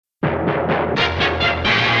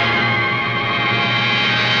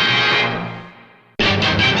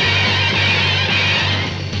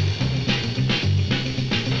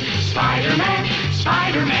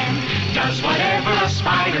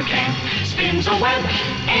spins a web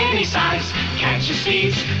any size. Catches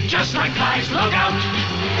thieves just like flies. Look out,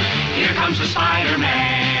 here comes the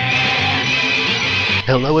Spider-Man.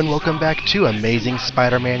 Hello and welcome back to Amazing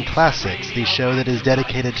Spider-Man Classics, the show that is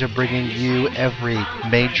dedicated to bringing you every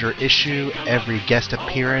major issue, every guest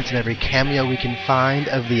appearance, and every cameo we can find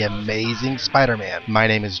of the Amazing Spider-Man. My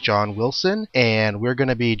name is John Wilson, and we're going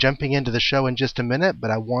to be jumping into the show in just a minute, but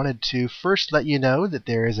I wanted to first let you know that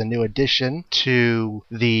there is a new addition to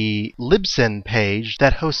the Libsyn page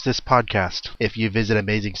that hosts this podcast. If you visit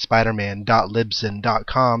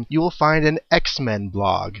amazingspiderman.libsyn.com, you will find an X-Men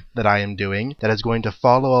blog that I am doing that is going to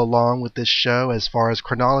follow along with this show as far as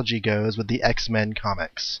chronology goes with the X-Men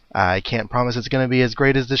comics. I can't promise it's going to be as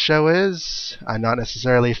great as the show is. I'm not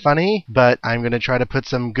necessarily funny, but I'm going to try to put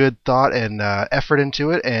some good thought and effort into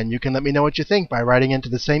it, and you can let me know what you think by writing into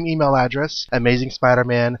the same email address,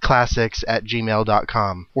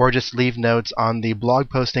 amazingspidermanclassics@gmail.com, or just leave notes on the blog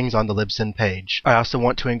postings on the Libsyn page. I also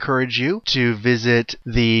want to encourage you to visit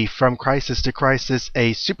the From Crisis to Crisis,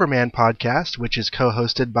 a Superman podcast, which is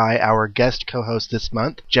co-hosted by our guest co-host this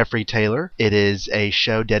month, Jeffrey Taylor. It is a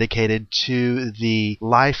show dedicated to the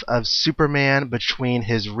life of Superman between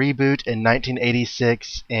his reboot in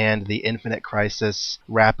 1986 and the Infinite Crisis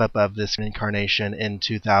wrap-up of this incarnation in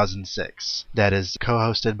 2006. That is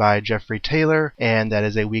co-hosted by Jeffrey Taylor, and that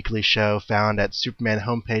is a weekly show found at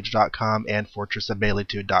supermanhomepage.com and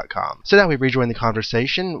fortressofbaileytude.com. So now we rejoin the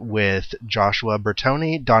conversation with Joshua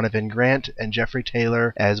Bertoni, Donovan Grant, and Jeffrey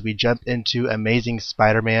Taylor as we jump into Amazing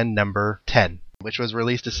Spider-Man number 10. Which was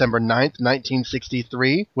released December 9th,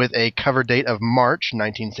 1963, with a cover date of March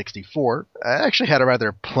 1964. It actually had a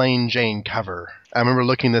rather plain Jane cover. I remember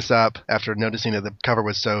looking this up after noticing that the cover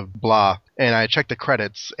was so blah, and I checked the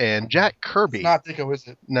credits, and Jack Kirby... It's not Dicko, is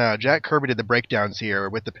it? No, Jack Kirby did the breakdowns here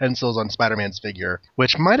with the pencils on Spider-Man's figure,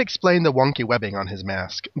 which might explain the wonky webbing on his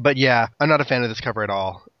mask. But yeah, I'm not a fan of this cover at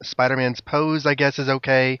all. Spider-Man's pose, I guess, is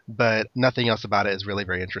okay, but nothing else about it is really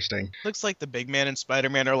very interesting. Looks like the big man and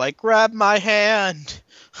Spider-Man are like, grab my hand!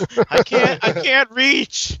 I can't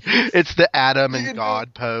reach! It's the Adam and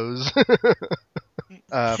God pose.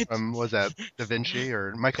 From, was that Da Vinci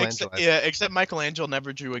or Michelangelo? Except Michelangelo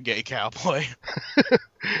never drew a gay cowboy.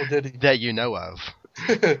 Or did he? That you know of.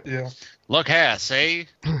 Yeah. Look here, see?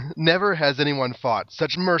 Never has anyone fought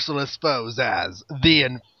such merciless foes as the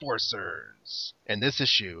Enforcers. In this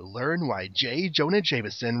issue, learn why J. Jonah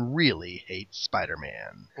Jameson really hates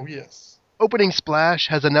Spider-Man. Oh, yes. Opening splash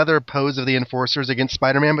has another pose of the Enforcers against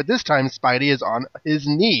Spider-Man, but this time Spidey is on his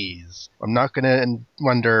knees. I'm not going to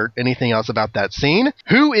wonder anything else about that scene.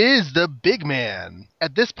 Who is the big man?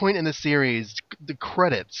 At this point in the series, the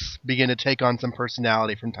credits begin to take on some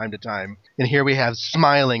personality from time to time. And here we have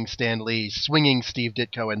smiling Stan Lee, swinging Steve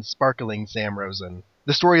Ditko, and sparkling Sam Rosen.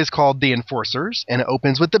 The story is called The Enforcers, and it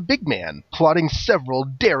opens with the big man plotting several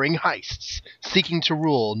daring heists, seeking to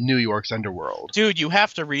rule New York's underworld. Dude, you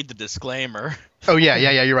have to read the disclaimer. Oh, yeah,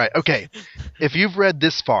 you're right. Okay, if you've read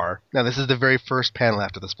this far, now this is the very first panel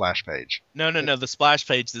after the splash page. No, the splash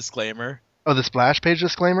page disclaimer. Oh, the splash page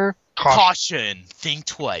disclaimer? Caution! Think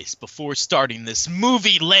twice before starting this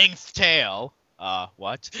movie-length tale.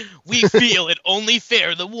 What? We feel it only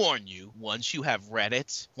fair to warn you, once you have read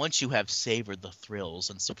it, once you have savored the thrills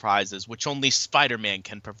and surprises which only Spider-Man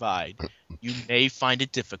can provide, you may find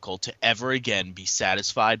it difficult to ever again be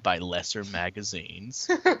satisfied by lesser magazines.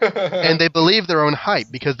 And they believe their own hype,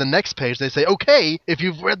 because the next page they say, okay, if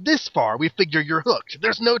you've read this far, we figure you're hooked.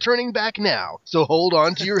 There's no turning back now, so hold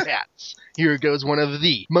on to your hats. Here goes one of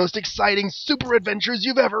the most exciting super adventures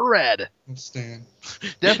you've ever read. Stan.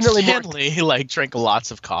 Definitely Stanley, drank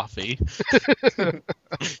lots of coffee.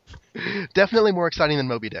 Definitely more exciting than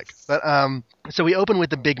Moby Dick. But so we open with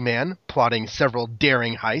the big man plotting several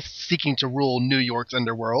daring heists, seeking to rule New York's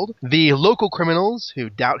underworld. The local criminals who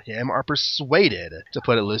doubt him are persuaded, to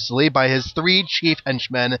put it loosely, by his three chief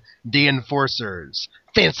henchmen, the Enforcers: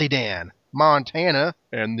 Fancy Dan, Montana,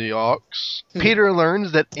 and the Ox. Peter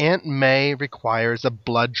learns that Aunt May requires a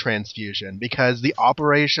blood transfusion because the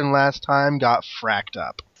operation last time got fracked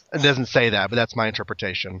up. It doesn't say that, but that's my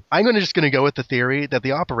interpretation. I'm just going to go with the theory that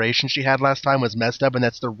the operation she had last time was messed up, and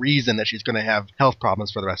that's the reason that she's going to have health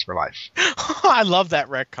problems for the rest of her life. I love that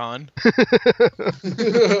retcon.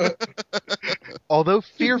 Although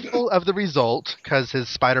fearful of the result, because his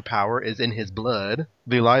spider power is in his blood,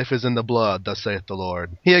 the life is in the blood, thus saith the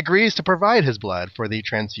Lord. He agrees to provide his blood for the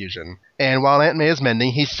transfusion. And while Aunt May is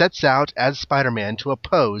mending, he sets out as Spider-Man to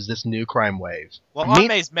oppose this new crime wave. While Aunt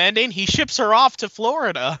May's mending, he ships her off to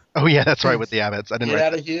Florida. Oh yeah, that's right, with the Abbotts. I didn't Get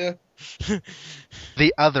write out of here.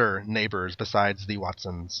 The other neighbors besides the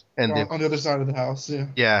Watsons. And On the other side of the house, yeah.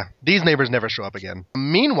 yeah, these neighbors never show up again.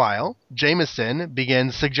 Meanwhile, Jameson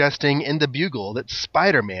begins suggesting in the Bugle that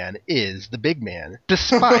Spider-Man is the big man.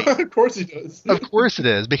 Despite... Of course he does. Of course it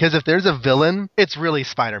is, because if there's a villain, it's really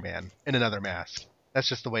Spider-Man in another mask. That's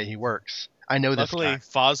just the way he works. I know this Luckily, guy.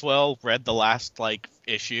 Foswell read the last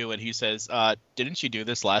issue, and he says, "Didn't you do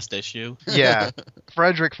this last issue?" Yeah.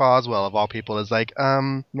 Frederick Foswell, of all people, is like,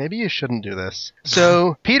 maybe you shouldn't do this.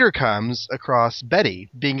 So Peter comes across Betty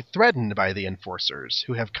being threatened by the enforcers,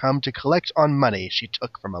 who have come to collect on money she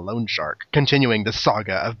took from a loan shark, continuing the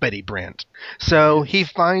saga of Betty Brant. So he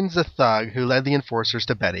finds the thug who led the enforcers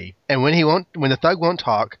to Betty, and when the thug won't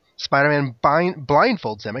talk, Spider-Man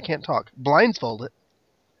blindfolds him. I can't talk.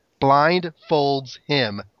 Blindfolds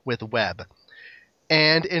him with web.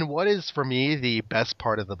 And in what is, for me, the best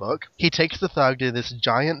part of the book, he takes the thug to this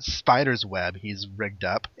giant spider's web he's rigged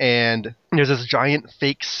up, and there's this giant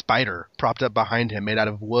fake spider propped up behind him made out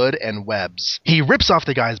of wood and webs. He rips off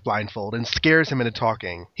the guy's blindfold and scares him into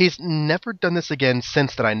talking. He's never done this again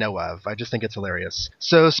since that I know of. I just think it's hilarious.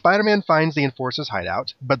 So Spider-Man finds the enforcer's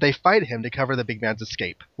hideout, but they fight him to cover the big man's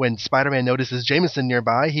escape. When Spider-Man notices Jameson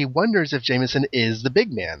nearby, he wonders if Jameson is the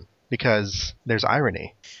big man, because there's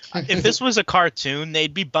irony. If this was a cartoon,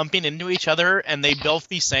 they'd be bumping into each other, and they'd both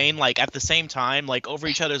be saying, at the same time, over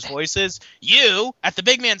each other's voices, "You, at the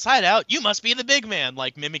big man's hideout, you must be the big man,"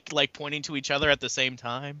 pointing to each other at the same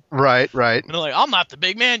time. Right. And they're like, "I'm not the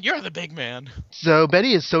big man, you're the big man." So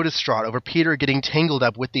Betty is so distraught over Peter getting tangled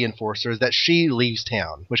up with the enforcers that she leaves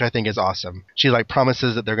town, which I think is awesome. She,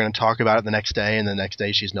 promises that they're going to talk about it the next day, and the next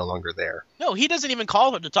day she's no longer there. No, he doesn't even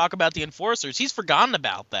call her to talk about the enforcers. He's forgotten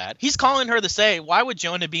about that. He's calling her to say, "Why would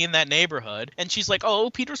Jonah be in that neighborhood?" And she's like, "Oh,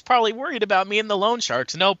 Peter's probably worried about me and the loan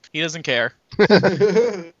sharks." Nope, he doesn't care.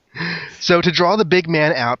 So to draw the big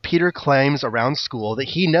man out, Peter claims around school that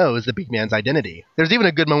he knows the big man's identity. There's even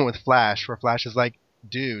a good moment with Flash where Flash is like,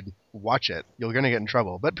 "Dude, watch it. You're going to get in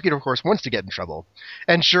trouble." But Peter, of course, wants to get in trouble.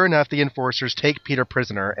 And sure enough, the enforcers take Peter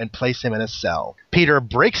prisoner and place him in a cell. Peter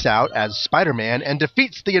breaks out as Spider-Man and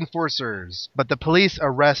defeats the enforcers. But the police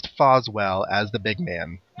arrest Foswell as the big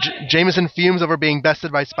man. Jameson fumes over being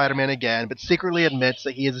bested by Spider-Man again, but secretly admits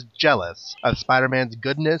that he is jealous of Spider-Man's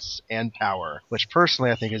goodness and power, which personally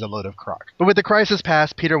I think is a load of crock. But with the crisis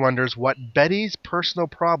past, Peter wonders what Betty's personal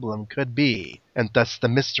problem could be, and thus the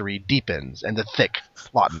mystery deepens and the thick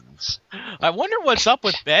plottens. I wonder what's up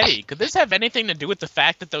with Betty. Could this have anything to do with the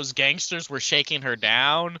fact that those gangsters were shaking her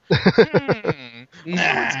down? What's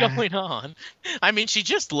going on? I mean, she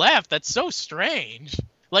just left. That's so strange.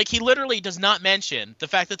 He literally does not mention the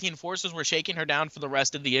fact that the enforcers were shaking her down for the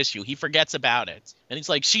rest of the issue. He forgets about it. And he's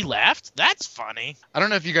like, "She left? That's funny." I don't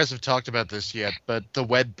know if you guys have talked about this yet, but the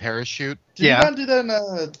web parachute. Did he not do that in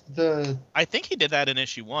the... I think he did that in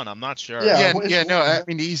issue 1. I'm not sure. No, I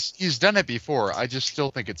mean, he's done it before. I just still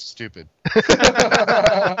think it's stupid.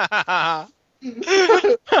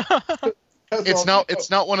 It's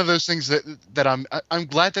not one of those things that I'm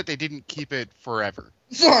glad that they didn't keep it forever.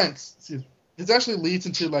 Science! Excuse me. It actually leads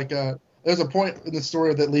into there's a point in the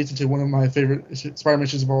story that leads into one of my favorite Spider-Man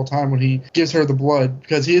issues of all time when he gives her the blood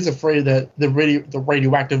because he is afraid that the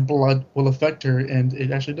radioactive blood will affect her, and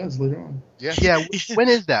it actually does later on. Yeah. When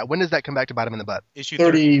is that? When does that come back to bite him in the butt? Issue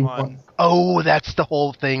 31. Oh, that's the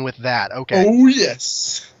whole thing with that. Okay. Oh,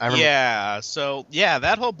 yes. Yeah, so,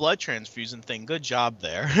 that whole blood transfusion thing, good job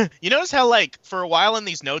there. You notice how, for a while in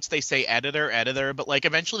these notes they say editor, but,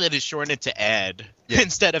 eventually they just shorten it to Ed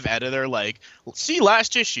instead of editor, see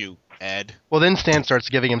last issue, Ed. Well, then Stan starts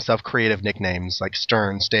giving himself creative nicknames like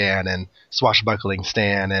Stern Stan and Swashbuckling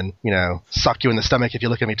Stan and, Suck You in the Stomach If You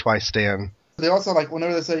Look at Me Twice Stan. They also,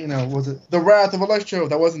 whenever they say, was it The Wrath of Electro?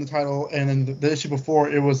 That wasn't the title. And then the issue before,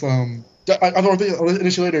 it was, I don't think an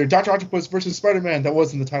issue later, Dr. Octopus versus Spider-Man. That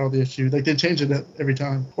wasn't the title of the issue. They change it every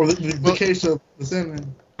time. Or the case of the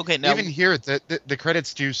Sandman. Okay, now even here, the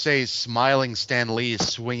credits do say smiling Stan Lee,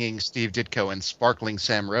 swinging Steve Ditko, and sparkling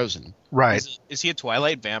Sam Rosen. Right. Is he a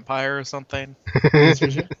Twilight vampire or something?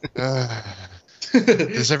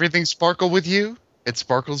 Does everything sparkle with you? It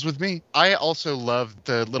sparkles with me. I also love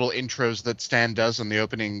the little intros that Stan does on the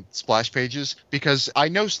opening splash pages because I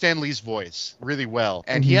know Stan Lee's voice really well.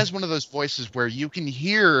 And he has one of those voices where you can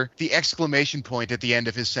hear the exclamation point at the end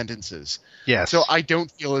of his sentences. Yes. So I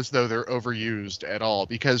don't feel as though they're overused at all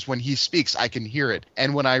because when he speaks, I can hear it.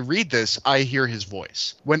 And when I read this, I hear his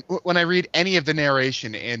voice. When I read any of the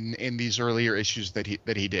narration in these earlier issues that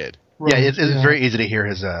he did. Right. Yeah, it's very easy to hear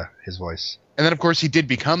his voice. And then, of course, he did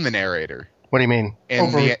become the narrator. What do you mean?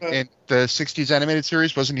 In the 60s animated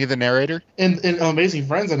series, wasn't he the narrator? In Amazing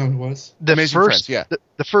Friends, I know he was. The Amazing first, Friends, yeah.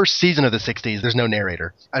 The first season of the 60s, there's no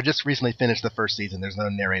narrator. I just recently finished the first season. There's no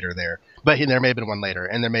narrator there. But there may have been one later,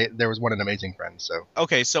 and there was one in Amazing Friends, so.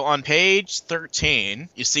 Okay, so on page 13,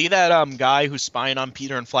 you see that guy who's spying on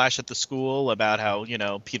Peter and Flash at the school about how,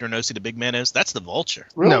 Peter knows who the big man is? That's the Vulture.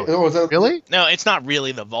 Really? No. Oh, is that, Really? No, it's not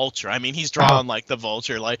really the Vulture. I mean, he's drawn like the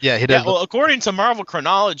Vulture. Like, Yeah, he does. Yeah, well, according to Marvel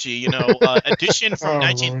chronology, edition from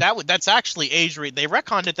that's actually Adrian. They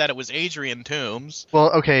retconned it that it was Adrian Toomes.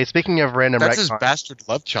 Well, okay, speaking of random That's his retcons- bastard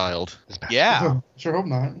love child. Yeah. Sure hope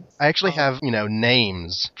not. I actually have,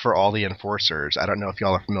 names for all the enforcers. I don't know if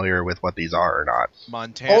y'all are familiar with what these are or not.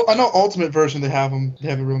 Montana. Oh, I know Ultimate version they have them. They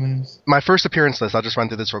have the real names. My first appearance list, I'll just run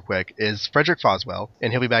through this real quick, is Frederick Foswell,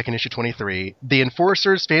 and he'll be back in issue 23. The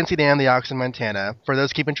Enforcers, Fancy Dan, the Ox, and Montana. For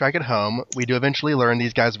those keeping track at home, we do eventually learn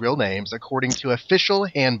these guys' real names according to Official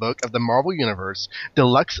Handbook of the Marvel Universe,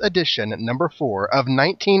 Deluxe Edition, number 4 of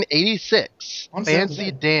 1986.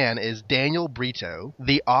 Fancy Dan is Daniel Brito,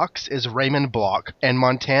 the Ox is Raymond Block, and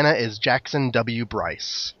Montana is Jackson W.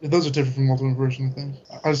 Bryce. Yeah, those are different from Ultimate version, I think.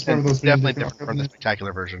 I just remember those being Definitely different from the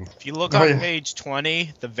Spectacular version. If you look on page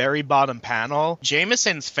 20, the very bottom panel,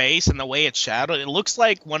 Jameson's face and the way it's shadowed, it looks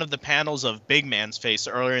like one of the panels of Big Man's face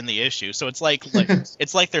earlier in the issue. So it's like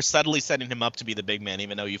it's like they're subtly setting him up to be the Big Man,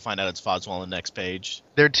 even though you find out it's Foswell on the next page.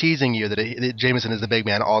 They're teasing you that Jameson is the Big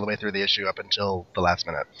Man all the way through the issue up until the last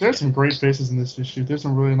minute. There's some great faces in this issue. There's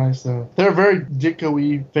some really nice they're very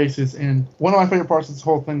Ditko-y faces, and one of my favorite parts of this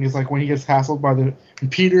whole thing is like when he gets hassled by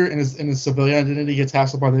Peter in his civilian identity gets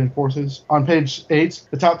hassled by the enforcers. On page 8,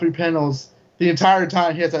 the top 3 panels, the entire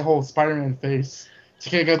time he has that whole Spider-Man face.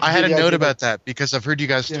 I had a note about that because I've heard you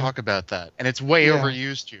guys talk about that, and it's way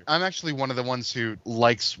overused here. I'm actually one of the ones who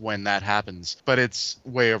likes when that happens, but it's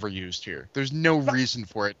way overused here. There's no reason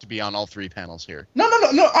for it to be on all 3 panels here. No.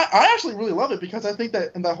 I actually really love it because I think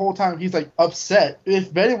that in that whole time he's like upset.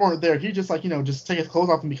 If Betty weren't there, he'd just like just take his clothes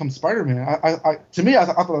off and become Spider-Man. To me, I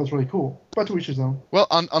thought that was really cool. But to each his own. Well,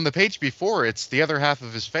 on the page before, it's the other half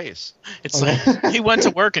of his face. It's like he went to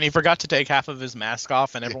work and he forgot to take half of his mask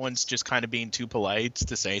off, and everyone's just kind of being too polite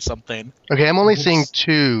to say something. Okay, I'm only seeing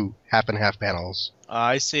 2 half and half panels.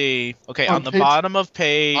 I see. Okay, on the bottom of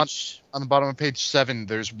page... On the bottom of page 7,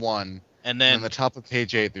 there's 1. And then on the top of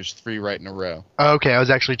page 8, there's 3 right in a row. Okay, I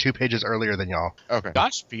was actually 2 pages earlier than y'all. Okay.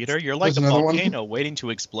 Gosh, Peter, you're like a volcano waiting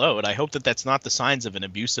to explode. I hope that's not the signs of an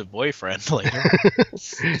abusive boyfriend later.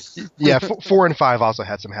 Yeah, 4 and 5 also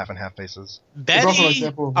had some half and half faces. Betty,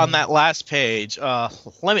 on that last page,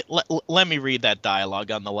 let me read that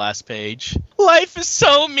dialogue on the last page. Life is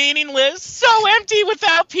so meaningless, so empty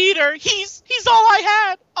without Peter. He's all I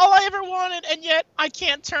had, all I ever wanted, and yet I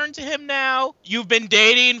can't turn to him now. You've been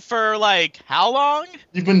dating for how long?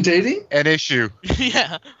 You've been dating? An issue.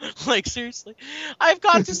 Yeah, seriously. I've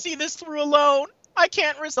got to see this through alone. I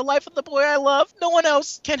can't risk the life of the boy I love. No one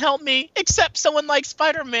else can help me, except someone like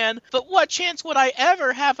Spider-Man. But what chance would I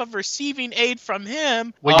ever have of receiving aid from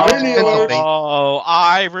him? Irony,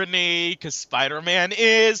 because Spider-Man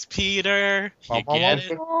is Peter. You get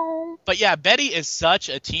it? But yeah, Betty is such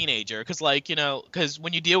a teenager, because because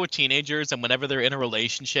when you deal with teenagers and whenever they're in a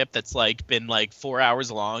relationship that's been 4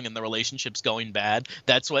 hours long and the relationship's going bad,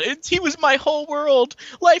 that's what he was my whole world.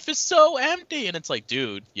 Life is so empty, and it's like,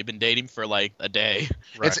 dude, you've been dating for a day.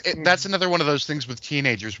 Right. That's another one of those things with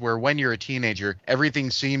teenagers where when you're a teenager, everything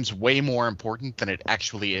seems way more important than it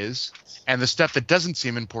actually is. And the stuff that doesn't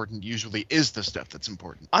seem important usually is the stuff that's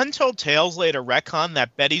important. Untold Tales later retcon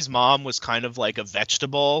that Betty's mom was kind of like a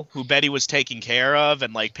vegetable who Betty was taking care of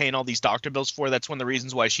and paying all these doctor bills for. That's one of the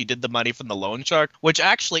reasons why she did the money from the loan shark, which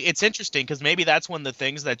actually it's interesting because maybe that's one of the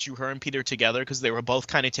things that drew her and Peter together, because they were both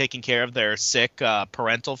kind of taking care of their sick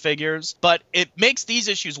parental figures. But it makes these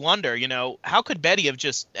issues wonder, how could Betty have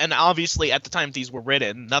just, and obviously at the time these were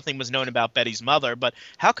written, nothing was known about Betty's mother, but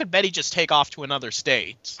how could Betty just take off to another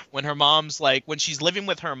state when her mom's when she's living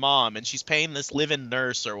with her mom and she's paying this live-in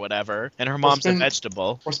nurse or whatever, and her mom's a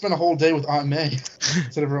vegetable? Or spend a whole day with Aunt May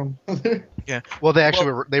instead of her own mother. Yeah. Well,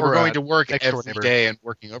 they were going to work every day and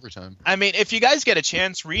working overtime. I mean, if you guys get a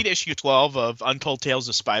chance, read issue 12 of Untold Tales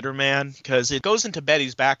of Spider-Man, because it goes into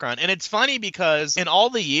Betty's background. And it's funny because in all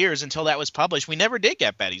the years until that was published, we never did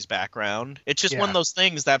get Betty's background. It's just one of those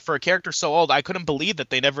things that for a character so old, I couldn't believe that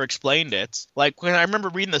they never explained it. When I remember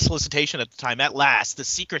reading the solicitation at the time, at last, the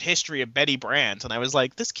secret history of Betty Brant, and I was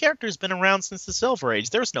like, this character's been around since the Silver Age.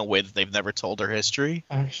 There's no way that they've never told her history.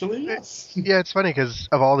 Actually, yes. Yeah, it's funny because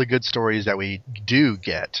of all the good stories that we do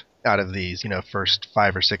get out of these, first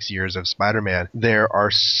 5 or 6 years of Spider-Man, there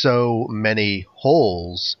are so many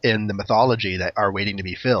holes in the mythology that are waiting to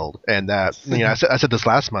be filled. And that, I said this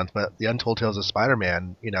last month, but the Untold Tales of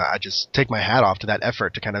Spider-Man, I just take my hat off to that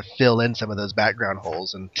effort to kind of fill in some of those background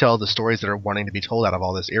holes and tell the stories that are wanting to be told out of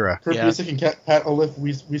all this era. Kurt Busiek and Pat Olive,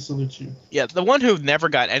 we salute you. Yeah, the one who never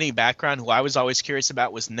got any background, who I was always curious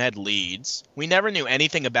about, was Ned Leeds. We never knew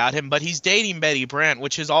anything about him, but he's dating Betty Brant,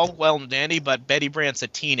 which is all well and dandy, but Betty Brant's a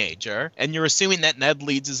teenager, and you're assuming that Ned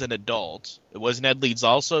Leeds is an adult. Was Ned Leeds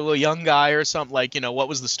also a young guy or something? Like, what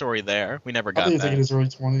was the story there? We never got that. I think he's like in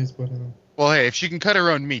his early 20s, but... Well, hey, if she can cut her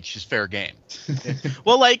own meat, she's fair game.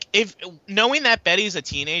 Well, like, if knowing that Betty's a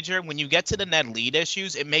teenager, when you get to the Ned Leeds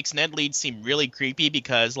issues, it makes Ned Leeds seem really creepy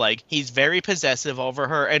because, like, he's very possessive over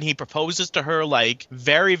her, and he proposes to her, like,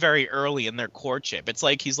 very, very early in their courtship. It's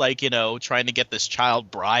like he's, like, trying to get this child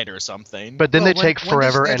bride or something. But then they take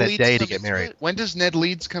forever and a day to get married. When does Ned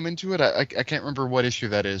Leeds come into it? I can't remember what issue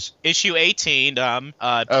that is. Issue 18,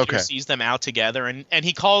 Peter sees them out together, and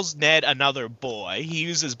he calls Ned another boy. He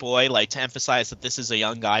uses boy, like, to emphasize that this is a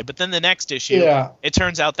young guy. But then the next issue, it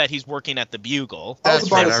turns out that he's working at the Bugle. I was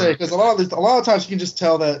about to say, because a lot of times you can just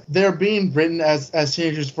tell that they're being written as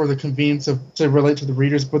teenagers for the convenience to relate to the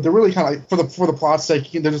readers, but they're really kind of like for the plot's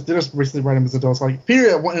sake. They're just recently writing them as adults. Like Peter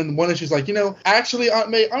in one issue is like, actually, Aunt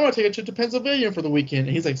May, I want to take a trip to Pennsylvania for the weekend,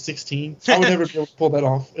 and he's like 16. I would never be able to pull that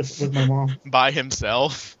off with my mom by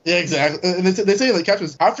himself. Yeah, exactly. And they say like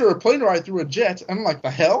captions after a plane ride through a jet. I'm like,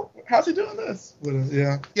 the hell? How's he doing this? But,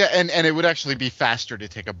 yeah, and it would actually be faster to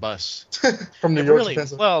take a bus from New York to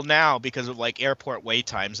Pennsylvania. Well, now because of like airport wait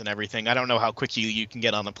times and everything, I don't know how quick you can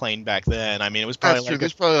get on a plane back then. I mean, it was probably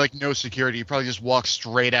There's probably like no security. You probably just walk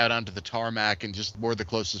straight out onto the tarmac and just board the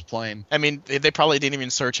closest plane. I mean, they probably didn't even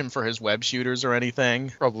search him for his web shooters or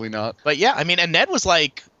anything. Probably not. But yeah, I mean, and Ned was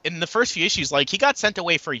like, in the first few issues, like, he got sent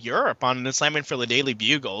away for Europe on an assignment for the Daily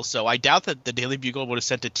Bugle, so I doubt that the Daily Bugle would have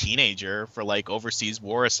sent a teenager for, like, overseas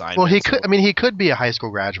war assignments. Well, he could be a high school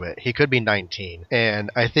graduate. He could be 19. And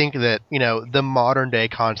I think that, the modern-day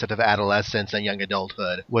concept of adolescence and young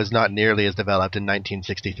adulthood was not nearly as developed in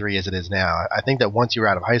 1963 as it is now. I think that once you were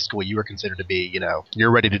out of high school, you were considered to be, you're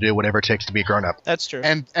ready to do whatever it takes to be a grown-up. That's true.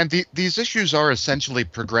 And these issues are essentially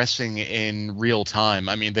progressing in real time.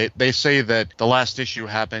 I mean, they say that the last issue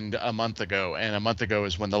happened a month ago, and a month ago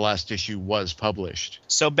is when the last issue was published.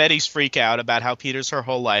 So Betty's freak out about how Peter's her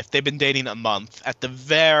whole life. They've been dating a month, at the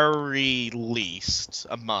very least,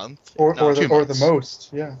 a month. Or the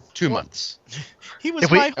most, yeah. 2 months. He was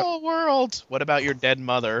my whole world. What about your dead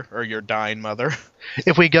mother, or your dying mother?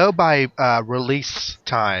 If we go by release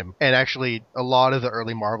time, and actually a lot of the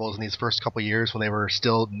early Marvels in these first couple years when they were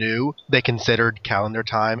still new, they considered calendar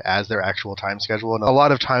time as their actual time schedule. And a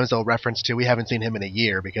lot of times they'll reference to, we haven't seen him in a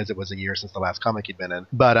year because it was a year since the last comic he'd been in.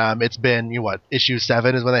 But it's been, issue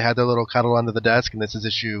 7 is when they had their little cuddle under the desk, and this is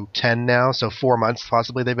issue 10 now, so 4 months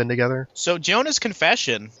possibly they've been together. So Jonah's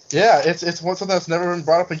confession. Yeah, it's something that's never been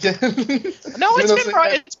brought up again. No,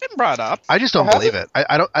 it's been brought up. I just don't believe it.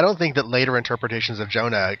 I don't think that later interpretations of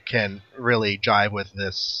Jonah can really jive with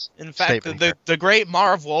this. In fact, the great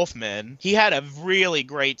Marv Wolfman, he had a really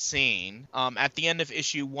great scene at the end of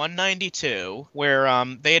issue 192 where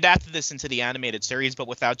they adapted this into the animated series, but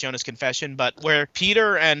without Jonah's confession, but where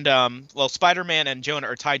Peter and Spider-Man and Jonah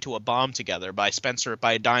are tied to a bomb together by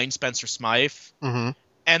a dying Spencer Smythe. Mm-hmm.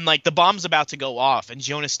 And, like, the bomb's about to go off, and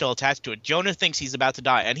Jonah's still attached to it. Jonah thinks he's about to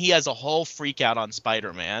die, and he has a whole freak out on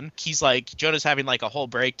Spider-Man. He's like, Jonah's having, like, a whole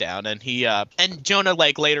breakdown, and and Jonah,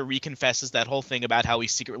 like, later reconfesses that whole thing about how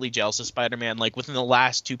he's secretly jealous of Spider-Man, like, within the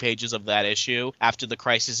last 2 pages of that issue, after the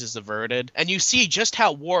crisis is averted. And you see just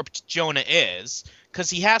how warped Jonah is, because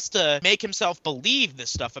he has to make himself believe this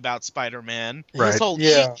stuff about Spider-Man. Right.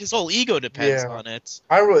 His whole ego depends on it.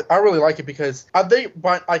 I really like it because I think,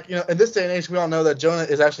 in this day and age, we all know that Jonah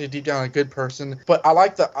is actually deep down a good person. But I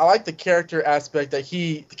like the character aspect that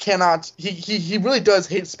he really does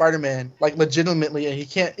hate Spider-Man, like, legitimately, and he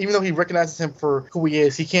can't, even though he recognizes him for who he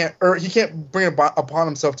is, he can't bring it upon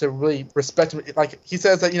himself to really respect him. Like, he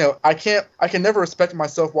says that, I can never respect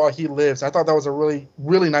myself while he lives. I thought that was a really,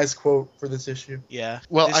 really nice quote for this issue. Yeah.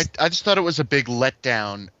 Well, I just thought it was a big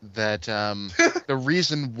letdown that the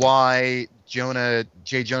reason why Jonah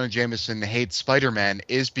Jameson hates Spider-Man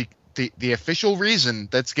is the official reason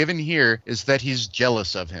that's given here is that he's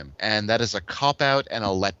jealous of him, and that is a cop-out and a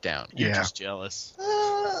letdown. You're just jealous.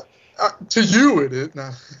 To you it is.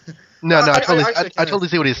 No. No, I totally, actually I can't totally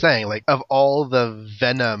see what he's saying. Like, of all the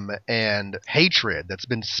venom and hatred that's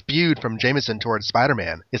been spewed from Jameson towards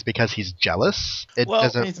Spider-Man, it's because he's jealous. It Well, I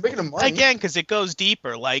doesn't. mean, he's making him money. Again, because it goes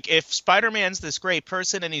deeper. Like, if Spider-Man's this great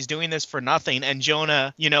person and he's doing this for nothing, and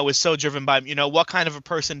Jonah, is so driven by, what kind of a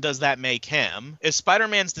person does that make him? If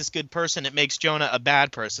Spider-Man's this good person, it makes Jonah a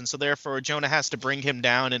bad person. So therefore, Jonah has to bring him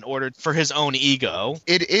down in order for his own ego.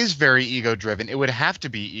 It is very ego-driven. It would have to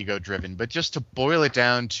be ego-driven, but just to boil it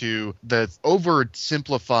down to the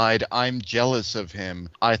oversimplified "I'm jealous of him,"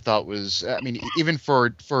 I thought was, even for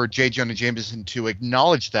J. Jonah Jameson to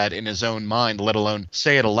acknowledge that in his own mind, let alone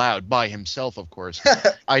say it aloud by himself, of course,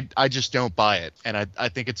 I just don't buy it, and I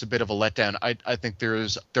think it's a bit of a letdown. I think there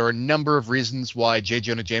are a number of reasons why J.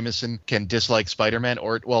 Jonah Jameson can dislike Spider-Man,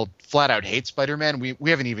 or flat out hate Spider-Man. We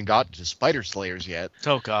haven't even gotten to Spider Slayers yet.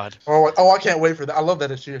 Oh God, I can't wait for that. I love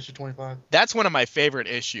that issue 25. that's one of my favorite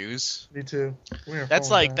issues. Me too. It's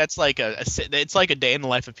like a day in the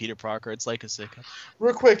life of Peter Parker. It's like a sitcom.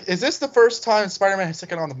 Real quick, is this the first time Spider-Man has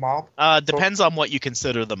taken on the mob? Depends on what you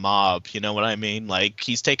consider the mob. You know what I mean? Like,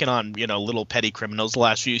 he's taken on, little petty criminals the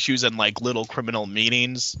last few issues and, like, little criminal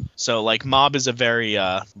meetings. So, like, mob is a very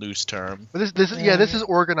loose term. But this is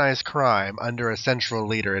organized crime under a central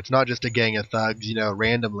leader. It's not just a gang of thugs,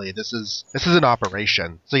 randomly. This is an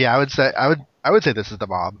operation. So yeah, I would say this is the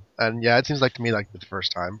mob. And yeah, it seems like to me like the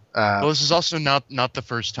first time. Well, this is also not the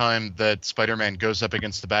first time that Spider-Man goes up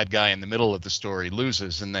against the bad guy in the middle of the story,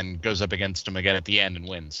 loses, and then goes up against him again at the end and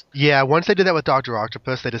wins. Yeah, once they did that with Dr.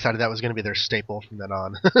 Octopus, they decided that was going to be their staple from then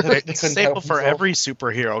on. It's a staple for every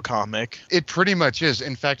superhero comic. It pretty much is.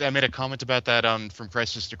 In fact, I made a comment about that on From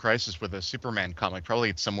Crisis to Crisis with a Superman comic.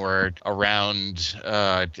 Probably somewhere around,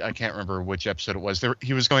 I can't remember which episode it was.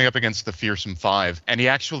 He was going up against the Fearsome Five, and he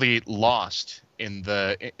actually lost in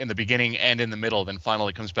the beginning and in the middle, then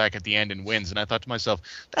finally comes back at the end and wins. And I thought to myself,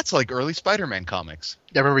 that's like early Spider-Man comics.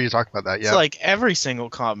 I remember you talking about that, yeah. It's like every single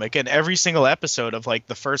comic and every single episode of like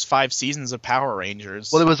the first 5 seasons of Power Rangers.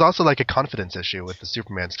 Well, it was also like a confidence issue with the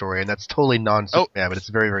Superman story, and that's totally non-Superman, but it's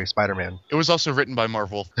very, very Spider-Man. It was also written by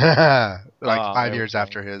Marvel. 5 years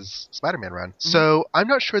after his Spider-Man run. Mm-hmm. So I'm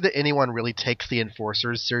not sure that anyone really takes the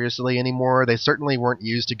Enforcers seriously anymore. They certainly weren't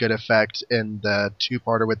used to good effect in the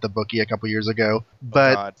 2-parter with the Bookie a couple years ago.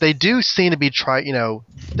 But they do seem to be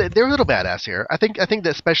they're a little badass here. I think that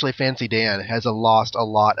especially Fancy Dan has lost a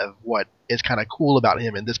lot of what is kind of cool about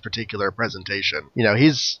him in this particular presentation.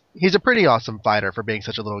 He's a pretty awesome fighter for being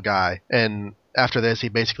such a little guy, and after this he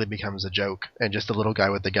basically becomes a joke and just a little guy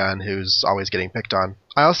with a gun who's always getting picked on.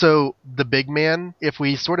 The big man, if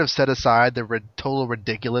we sort of set aside the total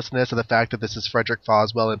ridiculousness of the fact that this is Frederick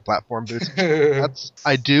Foswell in platform boots,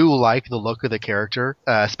 I do like the look of the character,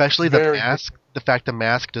 especially the mask. The fact the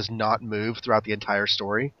mask does not move throughout the entire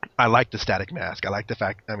story. I like the static mask. I like the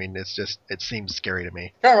fact, it seems scary to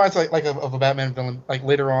me. Kind of reminds of a Batman villain, like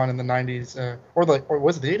later on in the 90s, or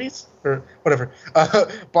was it the 80s? Or whatever.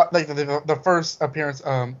 But like the first appearance,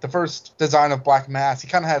 the first design of Black Mask, he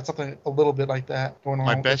kind of had something a little bit like that going on.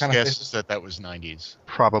 My best guess is that was 90s.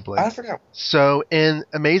 Probably. I forgot. So in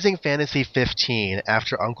Amazing Fantasy 15,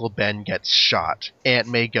 after Uncle Ben gets shot, Aunt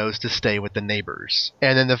May goes to stay with the neighbors.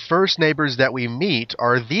 And then the first neighbors that we meet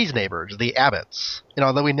are these neighbors, the Abbotts. And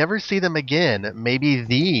although we never see them again, maybe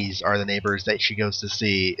these are the neighbors that she goes to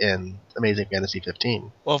see in Amazing Fantasy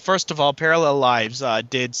 15. Well, first of all, Parallel Lives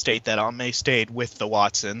did state that Aunt May stayed with the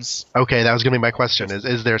Watsons. Okay, that was going to be my question.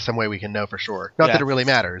 Is there some way we can know for sure? Not that it really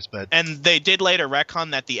matters, but... And they did later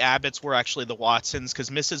retcon that the Abbotts were actually the Watsons, because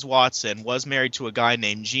Mrs. Watson was married to a guy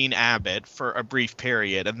named Gene Abbott for a brief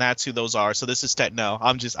period, and that's who those are. So this is no,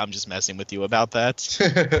 I'm just messing with you about that.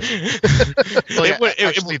 Well,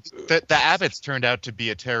 actually, the Abbotts turned out to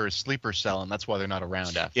be a terrorist sleeper cell, and that's why they're not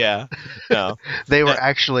around after. Yeah, no. They were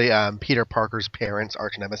actually Peter Parker's parents'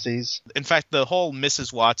 arch nemesis. In fact, the whole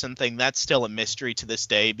Mrs. Watson thing, that's still a mystery to this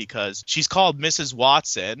day, because she's called Mrs.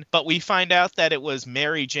 Watson, but we find out that it was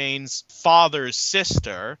Mary Jane's father's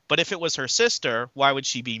sister. But if it was her sister, why would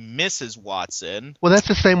she be Mrs. Watson? Well, that's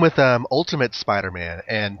the same with Ultimate Spider-Man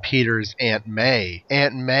and Peter's Aunt May.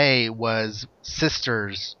 Aunt May was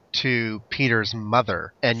sisters to Peter's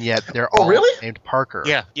mother, and yet they're all really? named Parker.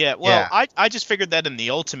 Yeah. Well, I just figured that in the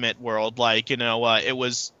Ultimate world, it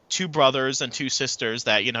was 2 brothers and 2 sisters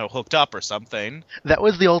that, hooked up or something. That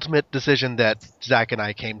was the ultimate decision that Zach and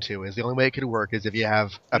I came to, is the only way it could work is if you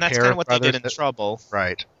have a pair of brothers. And that's kind of what they did in Trouble.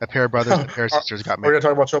 Right. A pair of brothers and a pair of sisters got married. We're going to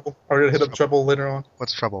talk about Trouble? Are we going to hit up Trouble later on?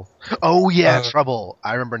 What's Trouble? Oh, yeah, Trouble.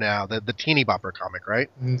 I remember now. The Teeny Bopper comic, right?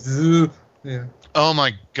 Yeah. Oh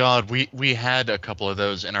my God, we had a couple of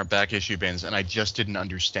those in our back issue bins, and I just didn't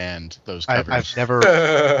understand those covers. I've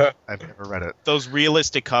never read it. Those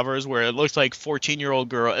realistic covers where it looked like 14-year-old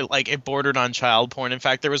girl, like it bordered on child porn. In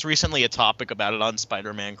fact, there was recently a topic about it on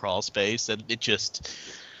Spider-Man Crawl Space, and it just...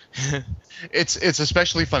 It's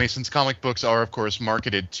especially funny since comic books are, of course,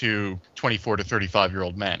 marketed to 24 to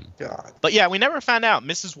 35-year-old men. God. But yeah, we never found out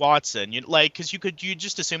Mrs. Watson. Because you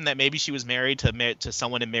just assume that maybe she was married to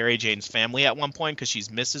someone in Mary Jane's family at one point because she's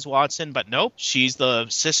Mrs. Watson. But nope, she's the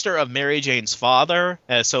sister of Mary Jane's father.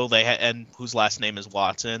 And whose last name is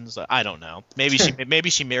Watson. So I don't know. Maybe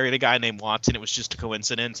she married a guy named Watson. It was just a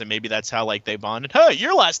coincidence, and maybe that's how like they bonded. Hey,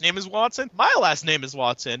 your last name is Watson. My last name is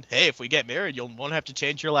Watson. Hey, if we get married, you won't have to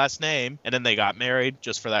change your last name. And then they got married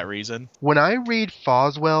just for that reason. When I read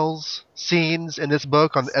Foswell's scenes in this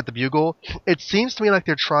book at the Bugle, it seems to me like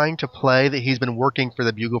they're trying to play that he's been working for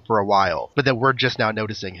the Bugle for a while, but that we're just now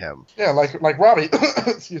noticing him. Yeah, like Robbie.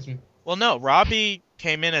 Excuse me. Well, no, Robbie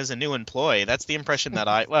came in as a new employee. That's the impression that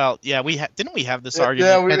didn't we have this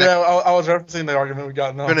argument? Yeah, I was referencing the argument we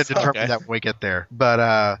got. We're going to determine that when we get there.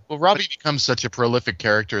 But well, Robbie becomes such a prolific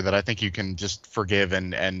character that I think you can just forgive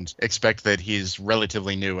and expect that he's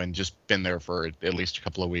relatively new and just been there for at least a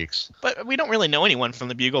couple of weeks. But we don't really know anyone from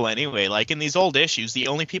the Bugle anyway. Like in these old issues, the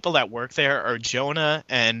only people that work there are Jonah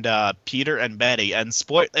and Peter and Betty. And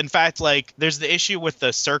in fact, like there's the issue with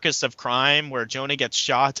the Circus of Crime where Jonah gets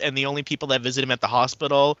shot, and the only people that visit him at the hospital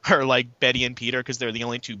are like Betty and Peter because they're the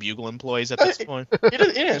only two Bugle employees at this point. He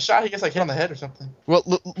didn't shot. He gets like hit on the head or something.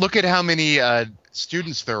 Well, look at how many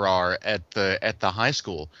students there are at the high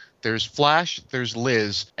school. There's Flash, there's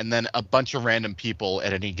Liz, and then a bunch of random people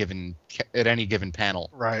at any given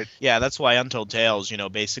panel. Right. Yeah, that's why Untold Tales,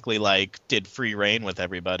 basically like did free reign with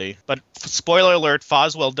everybody. But spoiler alert,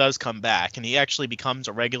 Foswell does come back, and he actually becomes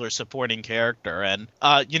a regular supporting character. And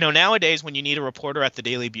nowadays when you need a reporter at the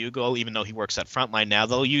Daily Bugle, even though he works at Frontline now,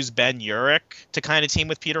 they'll use Ben Urich to kind of team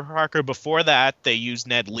with Peter Parker. Before that, they used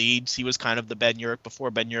Ned Leeds. He was kind of the Ben Urich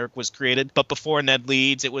before Ben Urich was created. But before Ned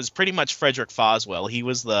Leeds, it was pretty much Frederick Foswell. He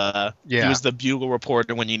was the Bugle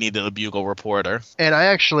reporter when you needed a Bugle reporter. And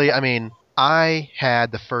I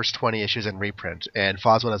had the first 20 issues in reprint, and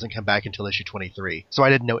Foswell doesn't come back until issue 23. So I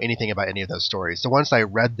didn't know anything about any of those stories. So once I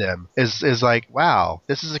read them, is like, wow,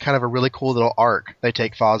 this is a kind of a really cool little arc they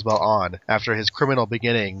take Foswell on after his criminal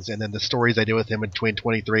beginnings, and then the stories they do with him between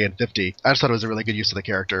 23 and 50. I just thought it was a really good use of the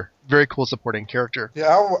character. Very cool supporting character. Yeah,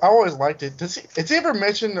 I always liked it. Is he ever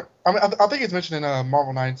mentioned? I think he's mentioned in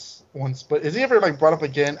Marvel Knights once, but is he ever like brought up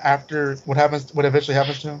again after what eventually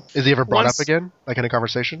happens to him? Is he ever brought up again, like in a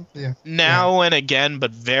conversation? Yeah. Now and again,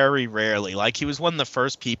 but very rarely. Like he was one of the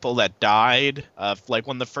first people that died, like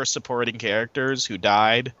one of the first supporting characters who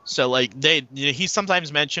died. So like he's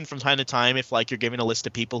sometimes mentioned from time to time if like you're giving a list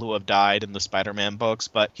of people who have died in the Spider-Man books,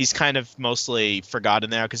 but he's kind of mostly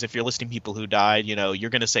forgotten now because if you're listing people who died,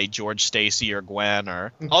 you're gonna say George Stacy or Gwen,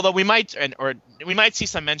 or although we might see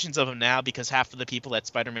some mentions of him now because half of the people that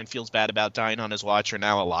Spider-Man feels bad about dying on his watch are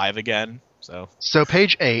now alive again. So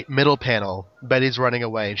page 8, middle panel, Betty's running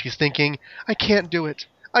away, and she's thinking, I can't do it.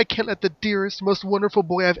 I can't let the dearest, most wonderful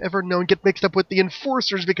boy I've ever known get mixed up with the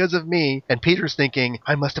enforcers because of me. And Peter's thinking,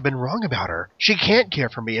 I must have been wrong about her. She can't care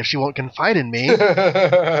for me if she won't confide in me.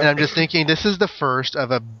 And I'm just thinking, this is the first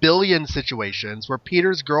of a billion situations where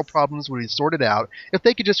Peter's girl problems would be sorted out if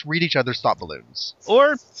they could just read each other's thought balloons.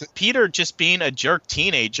 Or Peter just being a jerk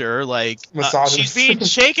teenager, like, she's being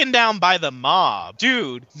shaken down by the mob.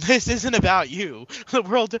 Dude, this isn't about you. The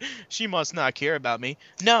world, she must not care about me.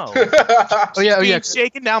 No. She's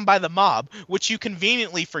shaken down by the mob, which you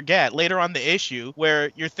conveniently forget later on the issue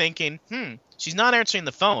where you're thinking, she's not answering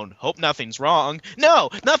the phone. Hope nothing's wrong. No,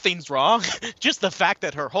 nothing's wrong. Just the fact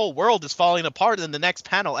that her whole world is falling apart in the next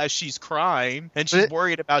panel as she's crying, and she's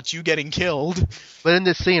worried about you getting killed. But in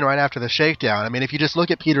this scene right after the shakedown, if you just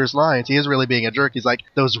look at Peter's lines, he is really being a jerk. He's like,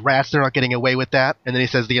 those rats, they're not getting away with that. And then he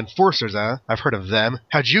says, the enforcers, huh? I've heard of them.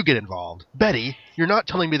 How'd you get involved? Betty, you're not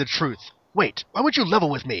telling me the truth. Wait, why would you level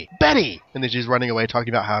with me? Betty! And then she's running away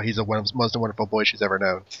talking about how he's the most wonderful boy she's ever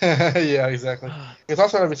known. Yeah, exactly. It's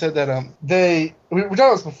also we said that we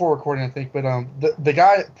done this before recording, I think, but the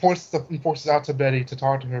guy points the enforcers out to Betty to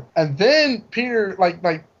talk to her. And then Peter, like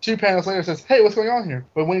 2 panels later says, "Hey, what's going on here?"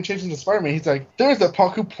 But when he changes into Spider-Man, he's like, "There's the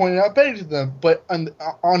punk who pointed out Betty to them." But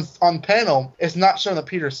on panel, it's not showing that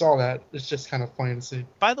Peter saw that. It's just kind of funny to see.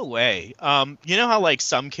 By the way, you know how like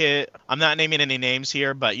some kid, I'm not naming any names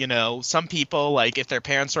here, but you know, some people, like if their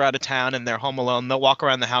parents are out of town and they're home alone, they'll walk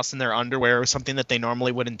around the house in their underwear or something that they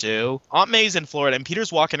normally wouldn't do. Aunt May's in Florida and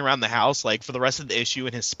Peter's walking around the house like for the rest of the issue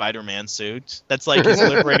in his Spider-Man suit. That's like his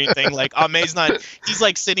liberating thing. Like Aunt May's not, he's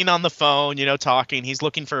like sitting on the phone, you know, talking. He's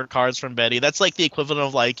looking for cards from Betty. That's like the equivalent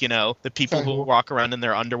of like, you know, the people who walk around in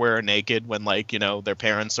their underwear or naked when like, you know, their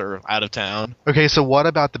parents are out of town. Okay, so what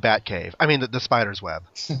about the Batcave? I mean, the spider's web.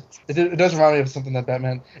 It does remind me of something that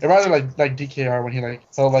Batman. It reminds me like DKR when he like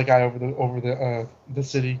held that guy over the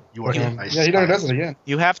city. You are in my yeah, he never does it again.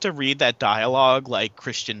 You have to read that dialogue like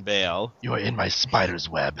Christian Bale. You are in my spider's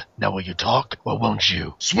web. Now will you talk or won't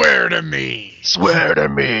you? Swear to me. Swear to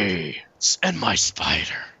me. And my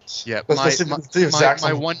spider. Yeah, Let's see if Zach's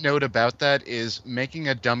my on- one note about that is making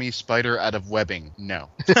a dummy spider out of webbing. No.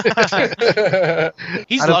 He's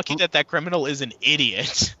Out of- lucky that criminal is an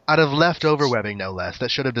idiot. Out of leftover webbing, no less.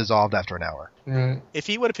 That should have dissolved after an hour. Right. If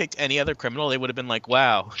he would have picked any other criminal, they would have been like,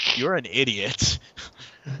 wow, you're an idiot.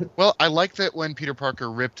 Well, I like that when Peter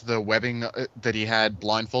Parker ripped the webbing that he had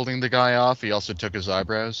blindfolding the guy off, he also took his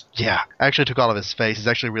eyebrows. Yeah, I actually took all of his face. He's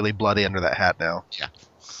actually really bloody under that hat now. Yeah.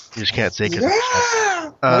 You just can't see it.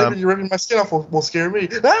 Not even you ripping my skin off will scare me.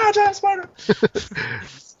 Giant spider!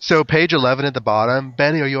 So page 11 at the bottom.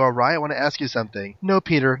 Benny, are you all right? I want to ask you something. No,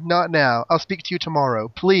 Peter, not now. I'll speak to you tomorrow,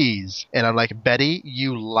 please. And I'm like, Betty,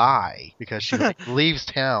 you lie. Because she leaves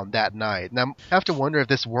town that night. And I have to wonder if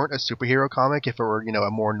this weren't a superhero comic, if it were, you know, a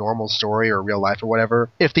more normal story or real life or whatever.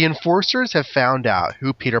 If the enforcers have found out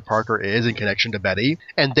who Peter Parker is in connection to Betty,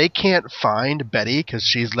 and they can't find Betty because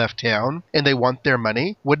she's left town, and they want their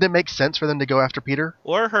money, wouldn't it make sense for them to go after Peter?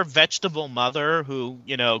 Or her vegetable mother, who,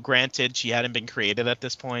 you know, granted she hadn't been created at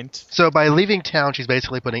this point. So by leaving town, she's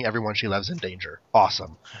basically putting everyone she loves in danger.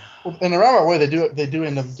 Awesome. Well, in a roundabout way, they do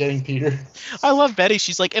end up getting Peter. I love Betty.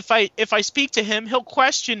 She's like, if I speak to him, he'll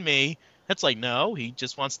question me. It's like, no, he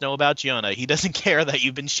just wants to know about Gianna. He doesn't care that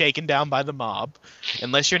you've been shaken down by the mob.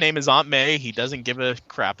 Unless your name is Aunt May, he doesn't give a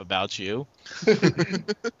crap about you.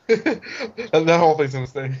 That whole thing's a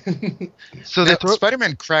mistake. So they throw...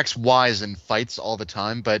 Spider-Man cracks wise in fights all the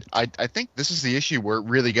time, but I think this is the issue where it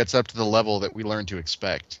really gets up to the level that we learn to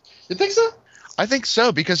expect. You think so? I think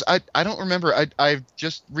so, because I don't remember. I've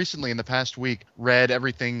just recently in the past week read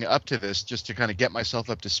everything up to this just to kind of get myself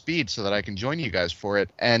up to speed so that I can join you guys for it.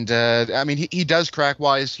 And I mean, he does crack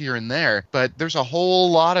wise here and there, but there's a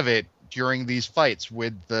whole lot of it during these fights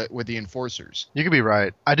with the enforcers. You could be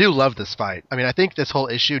right. I do love this fight. I mean, I think this whole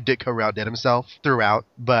issue, Ditko outdid himself throughout,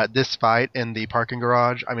 but this fight in the parking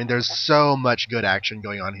garage, I mean, there's so much good action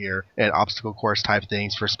going on here and obstacle course type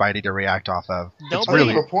things for Spidey to react off of. No, It's I really...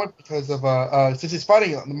 think you have a point because of since he's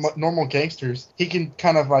fighting normal gangsters, he can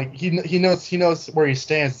kind of like he knows where he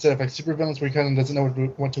stands instead of like supervillains where he kind of doesn't know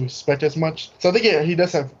what to expect as much. So I think he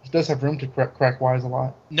does have room to crack wise a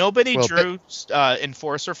lot. Nobody drew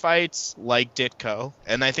enforcer fights like Ditko,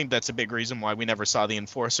 and I think that's a big reason why we never saw the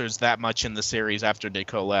enforcers that much in the series after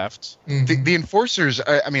Ditko left. Mm-hmm. The enforcers,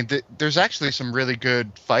 I mean, there's actually some really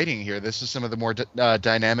good fighting here. This is some of the more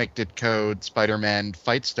dynamic Ditko Spider-Man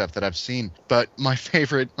fight stuff that I've seen. But my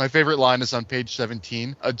favorite line is on page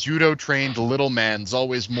 17. A judo-trained little man's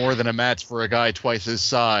always more than a match for a guy twice his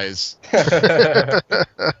size.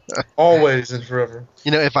 Always and forever. You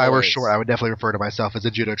know, if I were Always. short, I would definitely refer to myself as a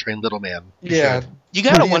judo-trained little man. Yeah. You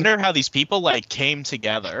gotta wonder how these people like came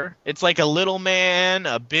together. It's like a little man,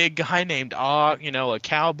 a big guy named a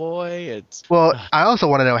cowboy. It's Well, I also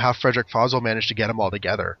want to know how Frederick Foswell managed to get them all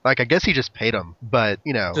together. Like, I guess he just paid them, but,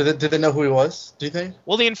 you know. Did they know who he was? Do you think?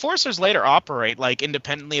 well, the enforcers later operate like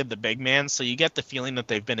independently of the big man, so you get the feeling that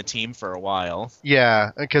they've been a team for a while.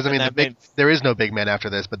 Yeah, because, I And mean, that there is no big man after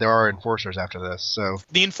this, but there are enforcers after this, so.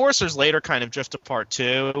 The enforcers later kind of drift apart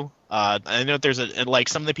too. I know there's like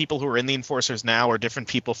some of the people who are in the enforcers now are different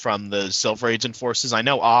people from the Silver Age enforcers. I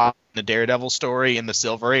know Oz, the Daredevil story in the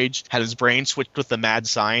Silver Age, had his brain switched with the mad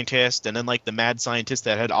scientist, and then like the mad scientist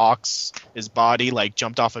that had Ox, his body like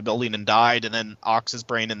jumped off a building and died, and then Ox's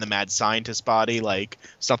brain in the mad scientist body, like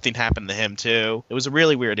something happened to him too. It was a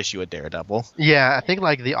really weird issue with Daredevil. Yeah, I think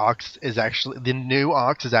like the new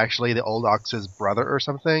Ox is actually the old Ox's brother or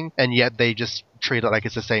something, and yet they just treat it like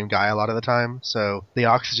it's the same guy a lot of the time. So the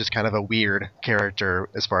Ox is just kind of a weird character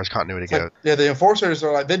as far as continuity goes. Like, yeah, the Enforcers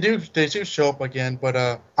are like they do show up again,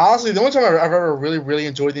 but honestly, the only time I've ever really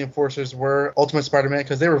enjoyed the Enforcers were Ultimate Spider-Man,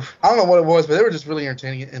 because they were, I don't know what it was, but they were just really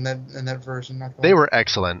entertaining in that version. They were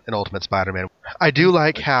excellent in Ultimate Spider-Man. I do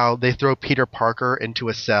like how they throw Peter Parker into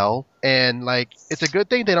a cell, and like it's a good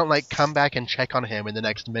thing they don't like come back and check on him in the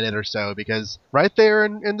next minute or so, because right there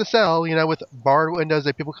in the cell, you know, with barred windows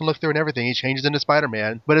that people can look through and everything, he changes into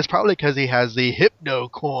Spider-Man. But it's probably because he has the Hypno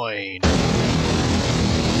Coin.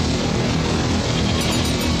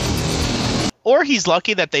 Or he's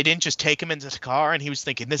lucky that they didn't just take him into the car and he was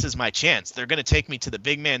thinking, this is my chance. They're going to take me to the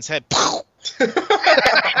big man's head.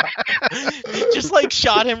 Just like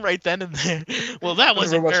shot him right then and there. Well, that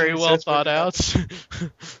wasn't very well thought out.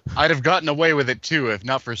 I'd have gotten away with it too if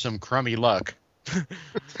not for some crummy luck.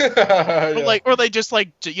 Yeah. Or they just like,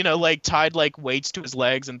 you know, like tied like weights to his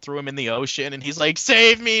legs and threw him in the ocean and he's like,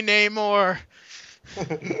 save me, Namor.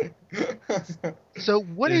 So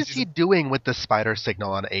what is he doing with the spider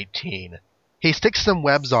signal on 18? He sticks some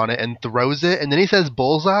webs on it and throws it, and then he says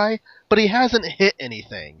bullseye, but he hasn't hit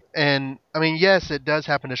anything. And, I mean, yes, it does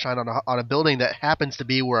happen to shine on a building that happens to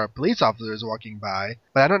be where a police officer is walking by,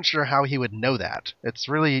 but I'm not sure how he would know that. It's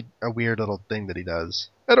really a weird little thing that he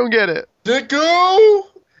does. I don't get it. Dicko!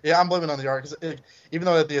 Yeah, I'm blaming it on the art, because even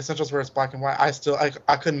though the essentials were it's black and white,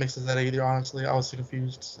 I couldn't mix that either, honestly. I was so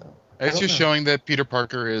confused. So. It's just showing that Peter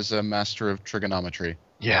Parker is a master of trigonometry.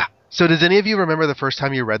 Yeah. So does any of you remember the first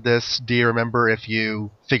time you read this? Do you remember if you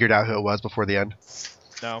figured out who it was before the end?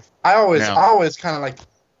 No. I always kind of like,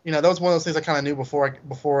 you know, that was one of those things I kind of knew before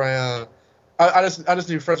I just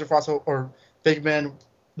knew Frederick Foswell, or Big Man.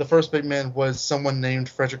 The first Big Man was someone named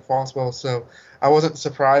Frederick Foswell, so I wasn't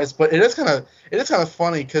surprised. But it is kind of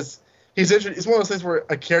funny because it's one of those things where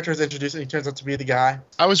a character is introduced and he turns out to be the guy.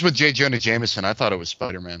 I was with J. Jonah Jameson. I thought it was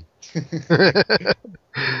Spider-Man.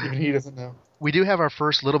 Even he doesn't know. We do have our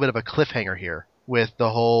first little bit of a cliffhanger here with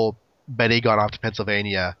the whole Betty gone off to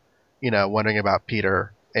Pennsylvania, you know, wondering about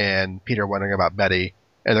Peter, and Peter wondering about Betty,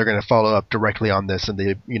 and they're going to follow up directly on this in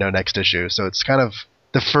the, you know, next issue. So it's kind of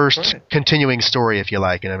the first continuing story, if you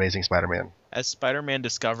like, in Amazing Spider-Man. As Spider-Man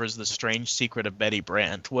discovers the strange secret of Betty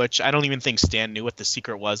Brant, which I don't even think Stan knew what the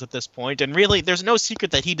secret was at this point, and really, there's no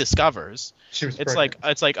secret that he discovers. It's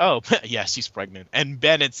like, oh, yes, she's pregnant, and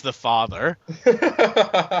Bennett's the father,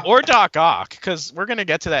 or Doc Ock, because we're gonna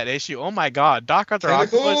get to that issue. Oh my God, Doc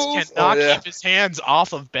Octopus cannot keep his hands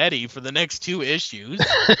off of Betty for the next 2 issues.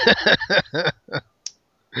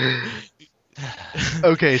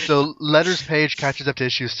 Okay, so Letters page catches up to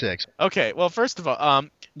issue 6. Okay, well, first of all,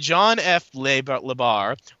 John F.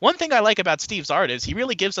 Lebar. One thing I like about Steve's art is he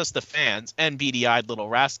really gives us the fans and beady-eyed little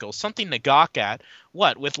rascals something to gawk at.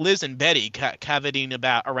 What, with Liz and Betty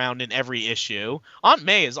caviting around in every issue? Aunt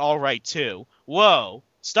May is all right, too. Whoa,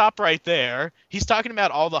 stop right there. He's talking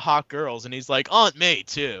about all the hot girls, and he's like, Aunt May,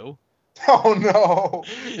 too. Oh, no.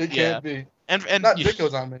 It can't be. And not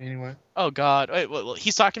Ditko's Aunt May, anyway. Oh, God. Well,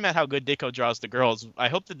 he's talking about how good Ditko draws the girls. I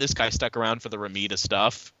hope that this guy stuck around for the Ramita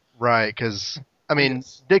stuff. Right, because, I mean,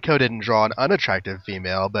 Ditko didn't draw an unattractive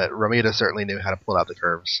female, but Ramita certainly knew how to pull out the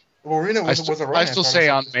curves. Well, Rena was a romance. I still say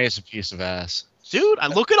Aunt May is a piece of ass. Dude,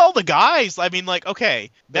 look at all the guys. I mean, like,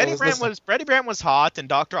 okay, Betty Brant was hot, and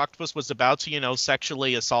Dr. Octopus was about to, you know,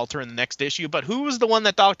 sexually assault her in the next issue, but who was the one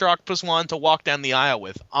that Dr. Octopus wanted to walk down the aisle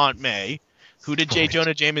with? Aunt May. Who did J.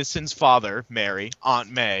 Jonah Jameson's father marry?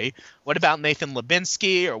 Aunt May. What about Nathan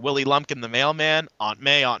Lubinsky or Willie Lumpkin the mailman? Aunt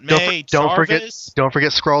May. Don't forget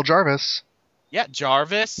Skrull Jarvis. Yeah,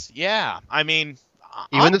 Jarvis. Yeah, I mean,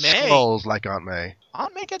 even Aunt the May. Skrulls like Aunt May.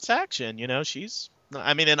 Aunt May gets action. You know,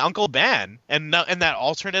 and Uncle Ben, and that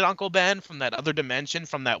alternate Uncle Ben from that other dimension,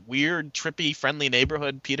 from that weird, trippy, friendly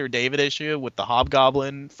neighborhood Peter David issue with the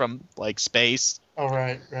Hobgoblin from like space. Oh,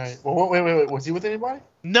 right. Well, wait. Was he with anybody?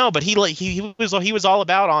 No, but he was all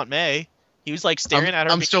about Aunt May. He was like staring at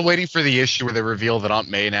her. I'm still waiting for the issue where they reveal that Aunt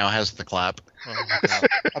May now has the clap. Oh my God.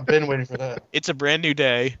 I've been waiting for that. It's a brand new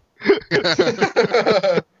day.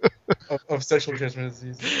 of sexually transmitted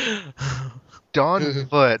disease. Don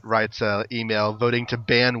Foote writes an email voting to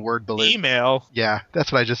ban word balloons. Email? Yeah, that's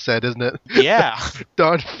what I just said, isn't it? Yeah.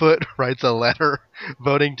 Don Foote writes a letter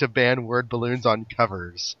voting to ban word balloons on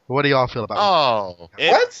covers. What do y'all feel about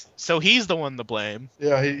it? What? So he's the one to blame.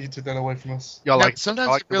 Yeah, he took that away from us. Y'all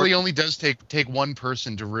sometimes it really only does take one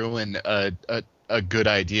person to ruin a a good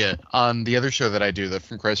idea. On the other show that I do, the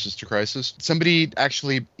From Crisis to Crisis, somebody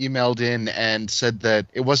actually emailed in and said that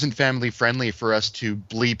it wasn't family friendly for us to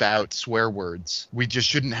bleep out swear words. We just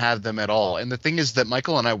shouldn't have them at all. And the thing is that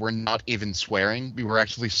Michael and I were not even swearing. We were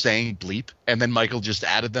actually saying bleep, and then Michael just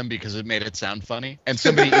added them because it made it sound funny. And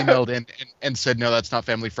somebody emailed in and said, no, that's not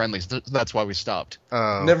family friendly. So that's why we stopped.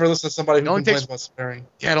 Never listen to somebody who only complains takes- about swearing.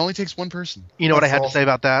 Yeah, it only takes one person. You know what I That's have to awesome. say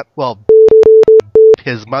about that? Well,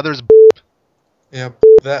 his mother's. Yeah,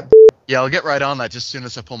 that. Yeah, I'll get right on that just as soon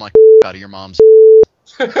as I pull my out of your mom's.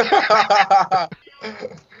 that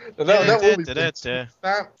will be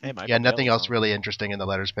Hey, Michael Yeah, nothing Bale's else on. really interesting in the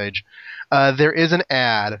letters page. There is an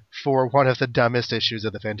ad for one of the dumbest issues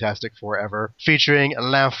of the Fantastic Four ever, featuring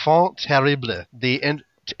L'Enfant Terrible, the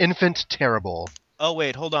infant terrible. Oh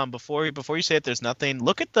wait, hold on. Before you say it, there's nothing.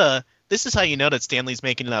 Look at the. This is how you know that Stanley's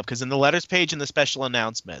making it up, because in the letters page and the special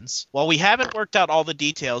announcements, while we haven't worked out all the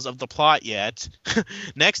details of the plot yet,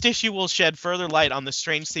 next issue will shed further light on the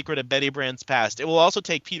strange secret of Betty Brand's past. It will also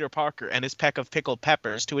take Peter Parker and his peck of pickled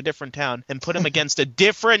peppers to a different town and put him against a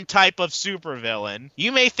different type of supervillain.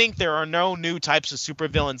 You may think there are no new types of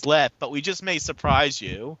supervillains left, but we just may surprise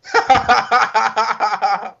you.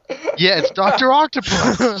 Yeah, it's Dr.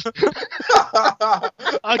 Octopus.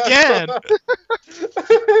 Again.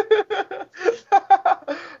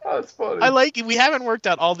 That's funny. I like it. We haven't worked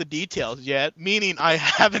out all the details yet, meaning I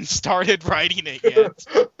haven't started writing it yet.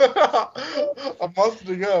 A month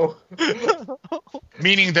to go.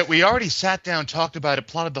 Meaning that we already sat down, talked about it,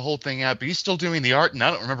 plotted the whole thing out, but he's still doing the art, and I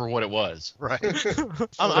don't remember what it was. Right.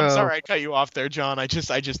 I'm sorry I cut you off there, John. I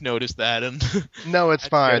just noticed that, and No, it's That's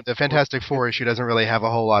fine. good. The Fantastic Four issue doesn't really have a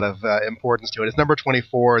whole lot of importance to it. It's number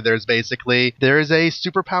 24. There is a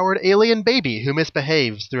superpowered alien baby who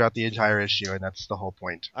misbehaves throughout the entire issue, and that's the whole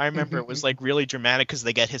point. I remember it was like really dramatic because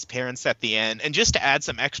they get his parents at the end, and just to add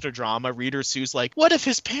some extra drama, Reader Sue's like, "What if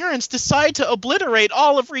his parents decide to obliterate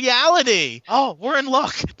all of reality? Oh, we're in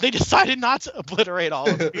luck. They decided not to obliterate all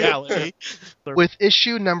of reality." With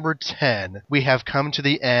issue number 10, we have come to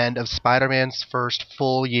the end of Spider-Man's first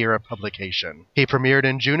full year of publication. He premiered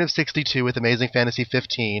in June of 62 with Amazing Fantasy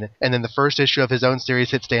 15, and then the first issue of his own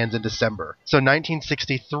series hit stands in December. So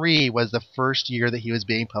 1963 was the first year that he was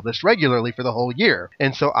being published regularly for the whole year.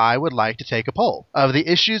 And so I would like to take a poll. Of the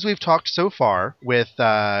issues we've talked so far, with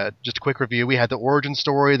just a quick review, we had the origin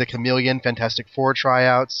story, the Chameleon, Fantastic Four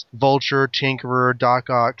tryouts, Vulture, Tinkerer, Doc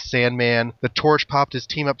Ock, Sandman, the Torch popped his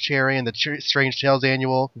team-up cherry in the Strange Tales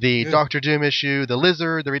annual, the Doctor Doom issue, the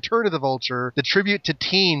Lizard, the Return of the Vulture, the Tribute to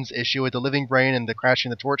Teens issue with the Living Brain and the Crashing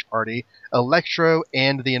the Torch Party, Electro,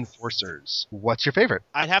 and the Enforcers. What's your favorite?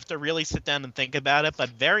 I'd have to really sit down and think about it, but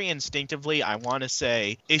very instinctively, I want to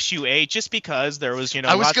say issue 8, just because there was,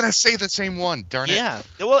 I was going to say the same one, darn it. Yeah,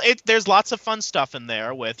 well, there's lots of fun stuff in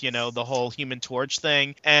there with, the whole Human Torch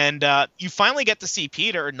thing, and you finally get to see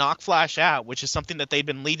Peter knock Flash out, which is something that they'd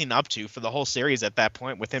been leading up to for the whole series at that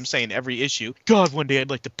point, with him saying every issue, "God, one day I'd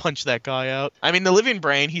like to punch that guy out." I mean, the Living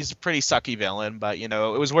Brain, he's a pretty sucky villain, but, it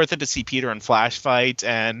was worth it to see Peter and Flash fight,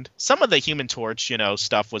 and some of the Human Torch,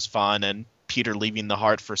 stuff was fun, and Peter leaving the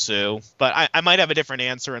heart for Sue. But I might have a different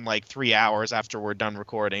answer in like 3 hours after we're done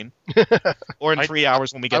recording. Or in 3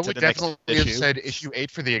 hours when we get to the next I would definitely have issue. said issue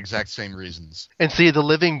 8 for the exact same reasons. And see, the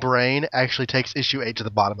Living Brain actually takes issue 8 to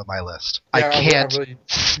the bottom of my list. Yeah, I can't really-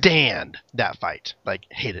 stand that fight. Like,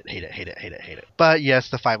 hate it. But yes,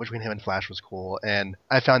 the fight between him and Flash was cool, and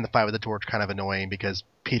I found the fight with the Torch kind of annoying because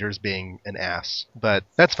Peter's being an ass. But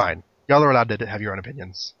that's fine. Y'all are allowed to have your own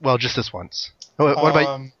opinions. Well, just this once. What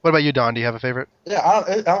about you, Don? Do you have a favorite? Yeah,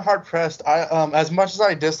 I'm hard pressed. As much as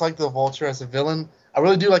I dislike the Vulture as a villain, I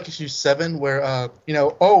really do like issue 7, where I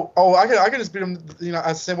can just beat him, as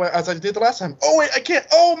the same way as I did the last time. Oh wait, I can't.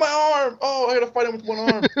 Oh, my arm. Oh, I gotta fight him with one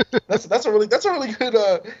arm. that's a really good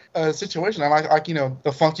situation. I like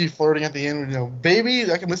the funky flirting at the end. Baby,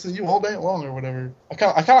 I can listen to you all day long or whatever. I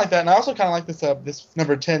kind of like that, and I also kind of like this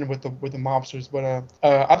number 10 with the mobsters. But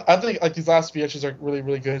I think like these last few issues are really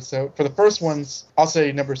really good. So for the first ones, I'll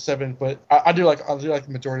say number 7. But I do like the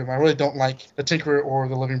majority of them. I really don't like the Tinkerer or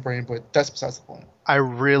the Living Brain, but that's besides the point. I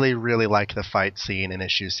really, really like the fight scene in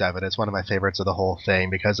issue 7. It's one of my favorites of the whole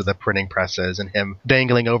thing because of the printing presses and him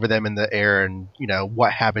dangling over them in the air and,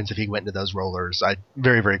 what happens if he went into those rollers.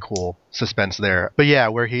 Very, very cool suspense there. But yeah, I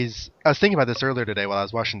was thinking about this earlier today while I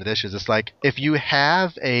was washing the dishes. It's like, if you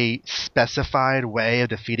have a specified way of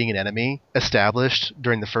defeating an enemy established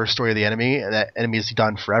during the first story of the enemy, that enemy is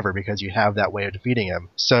done forever because you have that way of defeating him.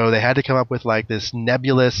 So they had to come up with like this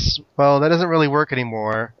nebulous, well, that doesn't really work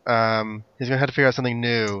anymore. He's going to have to figure out something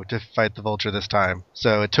new to fight the Vulture this time.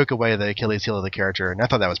 So it took away the Achilles heel of the character, and I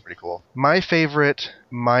thought that was pretty cool. My favorite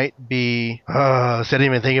might be... see, I didn't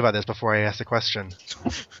even think about this before I asked the question.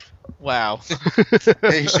 Wow.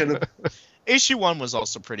 They should have Issue 1 was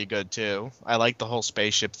also pretty good, too. I like the whole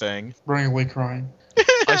spaceship thing. running away crying.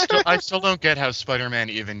 I still don't get how Spider-Man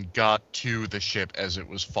even got to the ship as it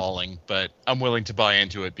was falling, but I'm willing to buy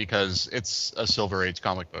into it because it's a Silver Age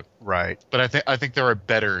comic book. Right. But I think there are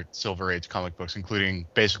better Silver Age comic books, including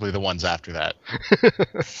basically the ones after that.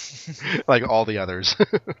 Like all the others.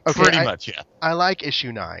 Pretty much, yeah. I like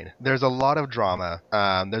issue 9. There's a lot of drama.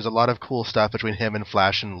 There's a lot of cool stuff between him and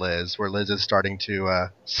Flash and Liz, where Liz is starting to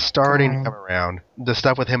come around. The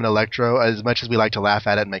stuff with him and Electro, as much as we like to laugh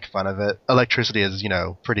at it and make fun of it, electricity is,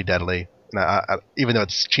 pretty deadly. Even though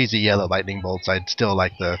it's cheesy yellow lightning bolts, I still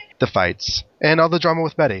like the fights. And all the drama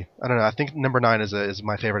with Betty. I don't know, I think number 9 is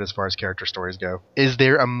my favorite as far as character stories go. Is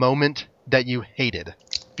there a moment that you hated?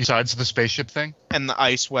 Besides the spaceship thing? And the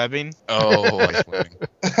ice webbing. Oh, ice webbing.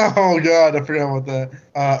 Oh god, I forgot about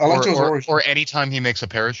that. Electro's origin. Or anytime he makes a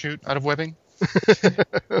parachute out of webbing.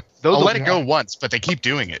 I'll let it go once, but they keep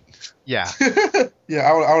doing it. Yeah. Yeah,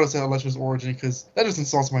 I would have said Electro's origin because that just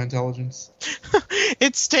insults my intelligence.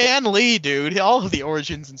 It's Stan Lee, dude. All of the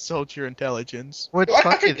origins insult your intelligence. What's I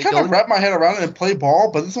funny, could they kind of don't- wrap my head around it and play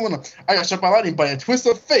ball, but this one, I got struck by lightning by a twist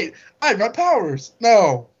of fate. I've got powers.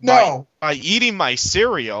 No. By eating my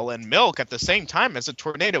cereal and milk at the same time as a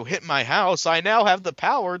tornado hit my house, I now have the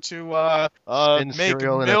power to Spin make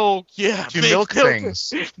cereal in a- milk. Yeah, To make milk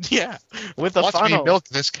things. Yeah, with a Watch funnel. me milk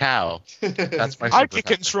this cow. That's my I can superpower.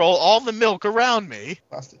 control all the milk around me.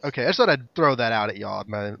 Plastic. Okay, I just thought I'd throw that out at y'all.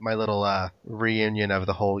 My little reunion of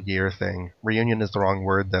the whole year thing. Reunion is the wrong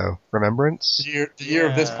word, though. Remembrance? The year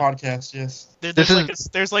of this Yeah. podcast, yes.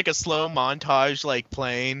 There's like a slow montage like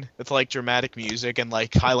playing with like dramatic music and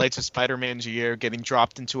like highlights of Spider-Man's year, getting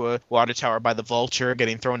dropped into a water tower by the Vulture,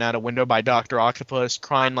 getting thrown out a window by Dr. Octopus,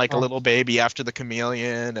 crying like a little baby after the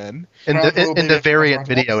chameleon, and In the variant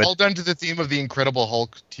video, All done to the theme of the Incredible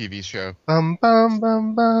Hulk TV show. bum bum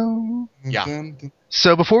bum bum. Yeah.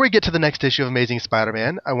 So before we get to the next issue of Amazing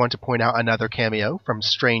Spider-Man, I want to point out another cameo from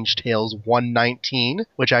Strange Tales 119,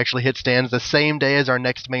 which actually hit stands the same day as our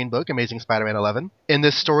next main book, Amazing Spider-Man 11. In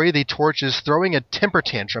this story, the Torch is throwing a temper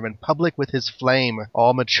tantrum in public with his flame,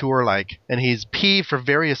 all mature-like, and he's peeved for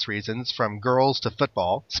various reasons, from girls to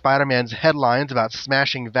football. Spider-Man's headlines about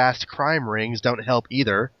smashing vast crime rings don't help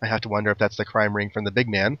either. I have to wonder if that's the crime ring from the big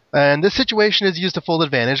man. And this situation is used to full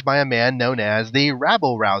advantage by a man known as the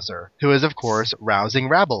Rabble-Rouser, who is, of course, rousing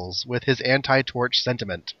rabbles with his anti-Torch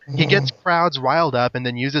sentiment. He gets crowds riled up and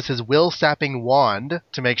then uses his will-sapping wand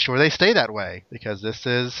to make sure they stay that way, because this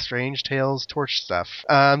is Strange Tales Torch stuff.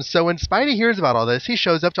 So when Spidey hears about all this, he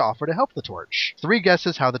shows up to offer to help the Torch. 3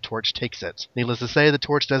 guesses how the Torch takes it. Needless to say, the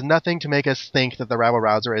Torch does nothing to make us think that the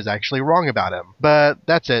Rabble-Rouser is actually wrong about him. But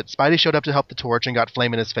that's it. Spidey showed up to help the Torch and got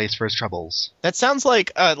flame in his face for his troubles. that sounds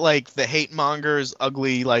like the hate monger's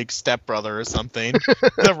ugly like stepbrother or something.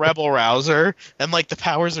 The Rebel Rouser, and like the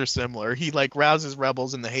powers are similar. He like rouses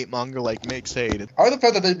rebels, and the hate monger like makes hate. I like the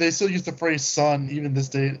fact that they still use the phrase son even this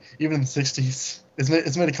day, even in the 60s.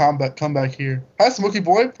 It's made a comeback here. Hi, Smokey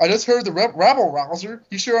Boy. I just heard the Rabble Rouser.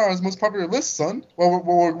 You sure are on his most popular list, son. Well,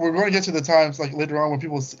 we're going to get to the times like later on when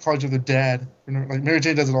people call each other dad. Like Mary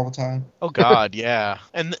Jane does it all the time. Oh God, yeah,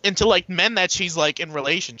 and to like men that she's like in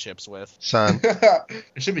relationships with. Son.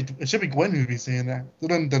 it should be Gwen who'd be saying that.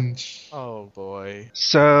 Dun-dun-dun. Oh boy.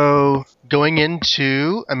 So, going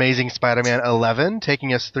into Amazing Spider-Man 11,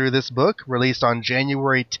 taking us through this book, released on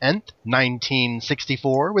January 10th,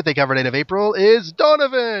 1964, with a cover date of April, is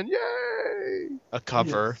Donovan! Yay! A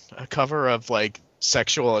cover of like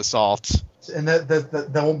sexual assault. And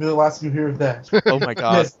that won't be the last you hear of that. Oh my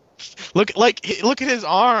God. Yes, Look at his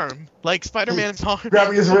arm. Like Spider-Man's arm.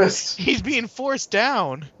 grabbing his wrist. He's being forced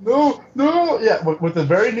down. No. Yeah, with the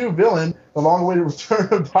very new villain, the long-awaited return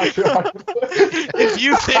of Dr. Octopus. If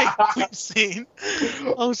you think we've seen.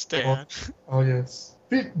 Oh, Stan. Oh, yes.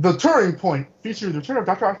 The Turning Point features the return of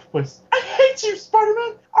Dr. Octopus. I hate you,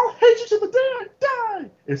 Spider-Man! I'll hate you till the day I die!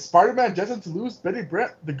 Is Spider-Man destined to lose Betty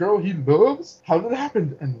Brant, the girl he loves? How did it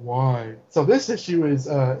happen, and why? So this issue is,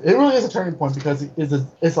 it really is a turning point because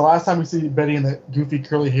it's the last time we see Betty and the goofy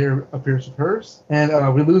curly hair appears with hers.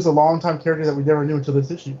 And we lose a long-time character that we never knew until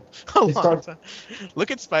this issue. It starts-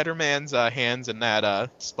 Look at Spider-Man's hands in that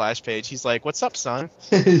splash page. He's like, "What's up, son?"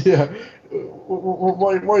 Yeah.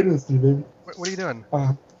 Why do this to me, baby? What are you doing?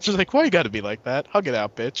 She's like, why you gotta be like that? Hug it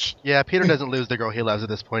out, bitch. Yeah, Peter doesn't lose the girl he loves at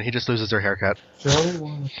this point. He just loses her haircut. Joey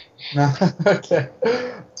one. No, okay.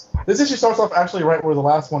 This issue starts off actually right where the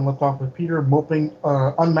last one left off, with Peter moping,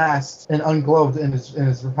 unmasked and ungloved in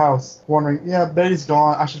his house, wondering, yeah, Betty's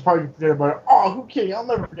gone. I should probably forget about her. Oh, who kidding? I'll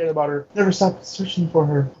never forget about her. Never stop searching for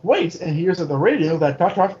her. Wait, and he hears at the radio that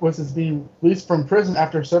Dr. Octopus is being released from prison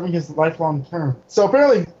after serving his lifelong term. So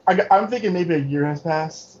apparently, I'm thinking maybe a year has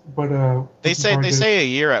passed, but They say a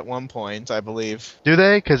year at one point, I believe. Do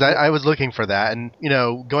they? Because I was looking for that, and,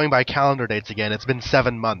 going by calendar dates again, it's been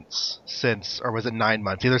 7 months since, or was it 9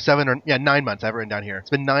 months? Either 9 months, I have it written down here. It's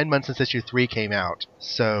been 9 months since issue 3 came out.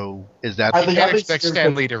 So, is that... I can't expect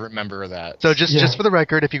Stan Lee to remember that. So just for the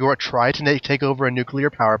record, if you go try to take over a nuclear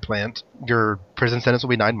power plant, your prison sentence will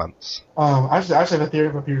be 9 months. I actually have a theory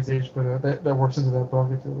about Peter's age, but that works into that book.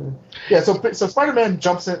 Yeah, so Spider-Man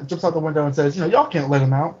jumps out the window and says, y'all can't let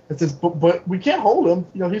him out. It says, but we can't hold him.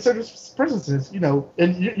 He served his prison sentence,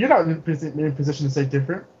 and you're not in a position to say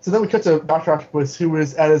different. So then we cut to Dr. Octopus, who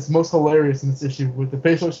is at his most hilarious in this issue, with the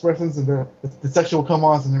facial expressions and the sexual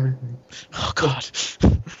come-ons and everything. Oh, God.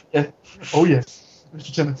 Yeah. Oh, yes.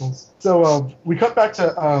 Mr. Tentacles. So we cut back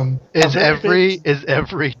to is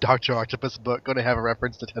every Dr. Octopus book going to have a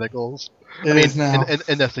reference to tentacles? It is now.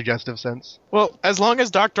 In a suggestive sense. Well, as long as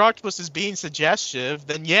Dr. Octopus is being suggestive,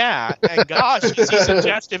 then yeah. And gosh, is he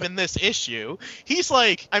suggestive in this issue? He's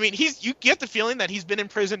like, you get the feeling that he's been in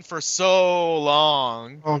prison for so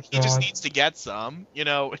long. Oh, he just needs to get some.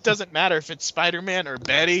 It doesn't matter if it's Spider-Man or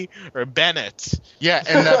Betty or Bennett. Yeah,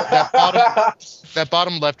 and that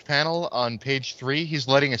bottom left panel on page 3, he's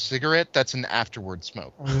lighting a cigarette. That's an afterward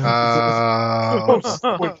smoke. All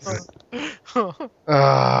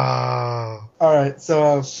right,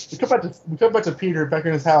 so we come back to Peter back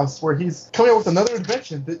in his house, where he's coming up with another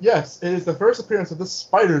invention. That, yes, it is the first appearance of the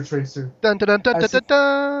Spider Tracer. Dun dun dun dun dun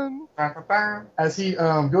dun dun. As he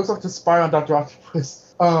goes off to spy on Dr.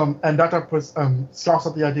 Octopus, and Dr. Octopus scoffs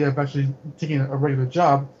at the idea of actually taking a regular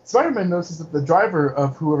job. Spider-Man notices that the driver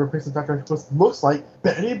of whoever picks up Dr. Octopus looks like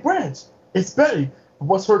Betty Brant. It's Betty.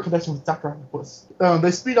 What's her connection with Dr. Octopus? They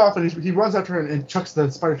speed off, and he runs after her and chucks the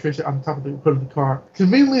Spider Tracer on top of the hood of the car.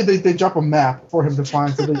 Conveniently, they drop a map for him to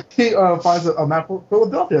find, so he finds a map for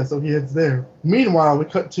Philadelphia, so he heads there. Meanwhile, we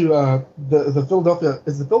cut to the Philadelphia.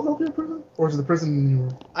 Is the Philadelphia prison, or is it the prison in New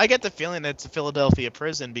York? I get the feeling it's a Philadelphia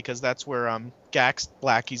prison, because that's where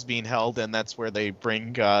Blackie's being held, and that's where they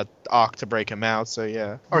bring Ock to break him out. So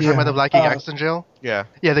yeah. Or talking about the Blackie Gaxton jail? Yeah.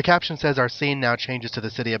 Yeah. The caption says our scene now changes to the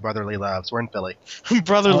city of brotherly loves. We're in Philly.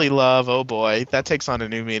 Brotherly love. Oh boy, that takes on a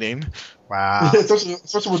new meaning. Wow.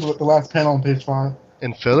 especially with the last panel on page 5.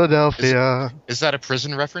 In Philadelphia. Is that a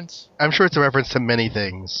prison reference? I'm sure it's a reference to many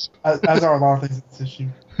things. As are a lot of things in this issue.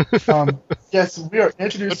 Yes, we are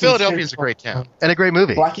introduced. But Philadelphia is a great town and a great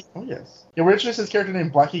movie. Blackie. Oh yes. Yeah, we're introduced to this character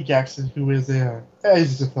named Blackie Gaxton, who is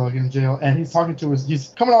he's just a thug in jail, and he's talking to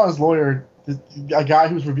he's coming on his lawyer. A guy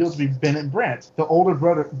who's revealed to be Bennett Brant, the older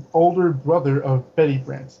brother of Betty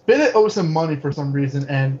Brant. Bennett owes him money for some reason,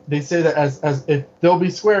 and they say that as if they'll be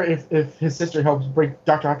square if his sister helps break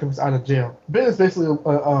Dr. Octopus out of jail. Bennett's basically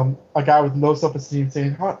a guy with no self-esteem,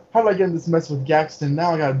 saying, how did I get in this mess with Gaxton?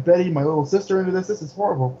 Now I got Betty, my little sister, into this. This is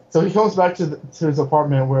horrible. So he comes back to his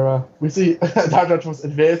apartment, where we see Dr. Octopus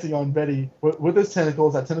advancing on Betty with his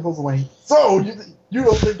tentacles at tentacles length. So you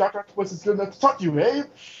don't think Dr. Octopus is good enough to talk to you, eh?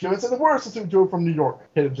 You haven't said the words since we drove from New York.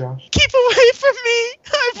 Hit it, Josh. Keep away from me!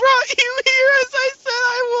 I brought you here as I said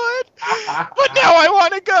I would! But now I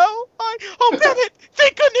want to go! Oh, Bennett!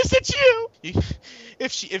 Thank goodness it's you!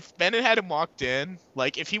 If Bennett hadn't walked in,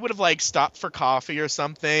 if he would have, stopped for coffee or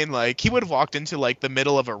something, he would have walked into, the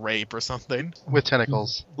middle of a rape or something. With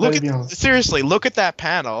tentacles. Seriously, look at that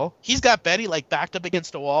panel. He's got Betty, backed up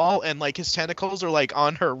against a wall, and, his tentacles are,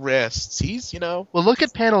 on her wrists. He's, Well, look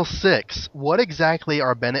at panel 6. What exactly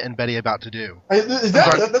are Bennett and Betty about to do? That's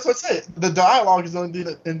what I say. The dialogue is the only thing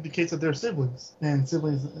that indicates that they're siblings. And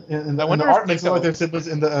siblings, and the art makes it like they're siblings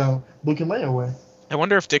in the Luke and Leia way. I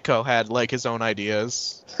wonder if Ditko had, his own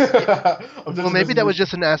ideas. Well, maybe that was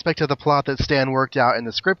just an aspect of the plot that Stan worked out in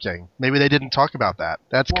the scripting. Maybe they didn't talk about that.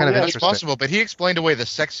 That's kind of interesting. That's possible, but he explained away the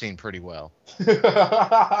sex scene pretty well. So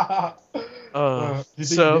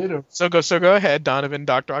go ahead, Donovan.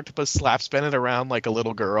 Dr. Octopus slaps Bennett around like a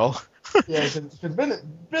little girl. Yeah, because Bennett,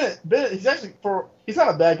 he's not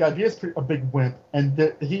a bad guy. He is a big wimp, and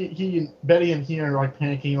Betty and he are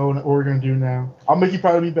panicking. Oh, what are we gonna do now? I'll make you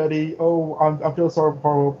proud of me, Betty. Oh, I feel sorry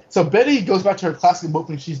for her. So Betty goes back to her classic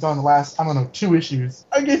moping she's done the last 2 issues.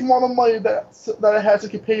 I gave him all the money that I had so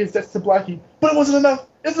he could pay his debts to Blackie, but it wasn't enough.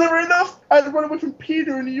 It's never enough. I had to run away from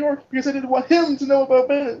Peter in New York because I didn't want him to know about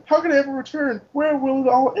Bennett. How can I ever return? Where will it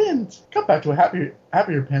all end? Cut back to a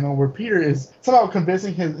happier panel where Peter is somehow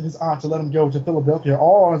convincing his aunt to let him go to Philadelphia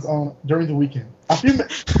all on his own during the weekend.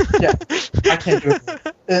 Yeah, I can't do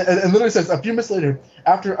it. And literally says, a few minutes later,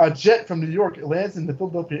 after a jet from New York lands in the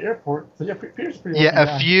Philadelphia airport. So yeah, Peter's pretty lucky Yeah,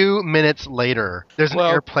 guy. a few minutes later, there's an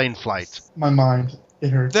Well- airplane flight. My mind. It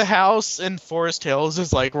hurts. The house in Forest Hills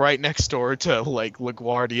is like right next door to like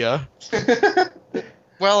LaGuardia.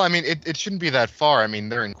 Well, I mean, it shouldn't be that far. I mean,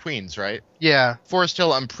 they're in Queens, right? Yeah. Forest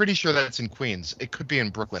Hill, I'm pretty sure that's in Queens. It could be in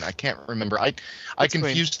Brooklyn. I can't remember. I It's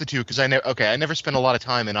confused the two because I never spent a lot of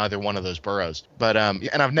time in either one of those boroughs. But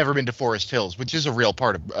and I've never been to Forest Hills, which is a real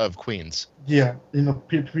part of Queens. Yeah,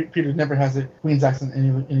 Peter never has a Queen's accent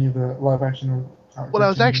in any of the live action or. Well, I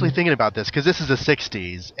was actually thinking about this because this is the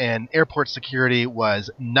 60s, and airport security was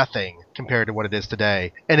nothing compared to what it is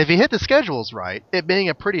today. And if you hit the schedules right, it being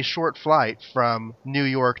a pretty short flight from New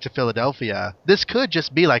York to Philadelphia, this could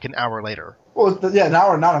just be like an hour later. Well, an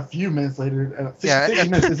hour, not a few minutes later. 60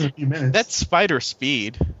 minutes isn't a few minutes. That's spider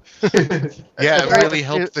speed. Yeah, it Right. really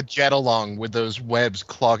helped the jet along with those webs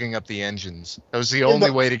clogging up the engines. That was the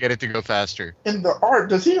only way to get it to go faster. In the art,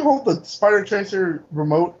 does he hold the Spider Tracer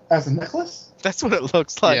remote as a necklace? That's what it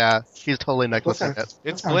looks like. Yeah, he's totally necklacing it.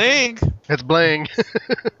 It's bling. It's bling.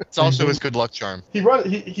 It's also his good luck charm. He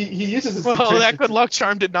uses his. Well, that good luck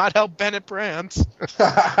charm did not help Bennett Brandt.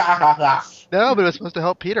 No, but it was supposed to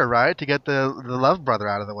help Peter, right? To get the love brother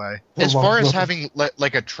out of the way. As far as having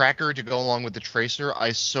like a tracker to go along with the tracer,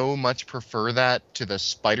 I so much prefer that to the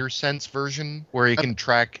spider sense version, where he can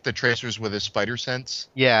track the tracers with his spider sense.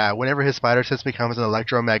 Yeah, whenever his spider sense becomes an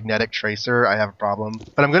electromagnetic tracer, I have a problem.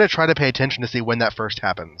 But I'm going to try to pay attention to see when that first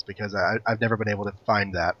happens, because I've never been able to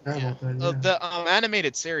find that. The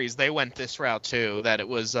animated series, they went this route too. That it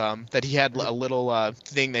was that he had a little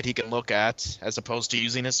thing that he can look at as opposed to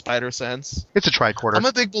using his spider sense. It's a tricorder. I'm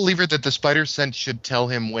a big believer that the spider sense should tell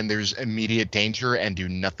him when there's immediate danger and do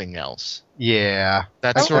nothing else. Yeah.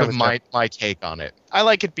 That's sort of Okay. my take on it. I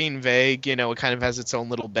like it being vague. You know, it kind of has its own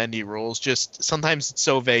little bendy rules. Just sometimes it's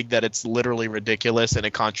so vague that it's literally ridiculous and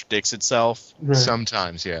it contradicts itself. Right.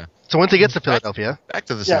 Sometimes, yeah. So once he gets to Philadelphia, Back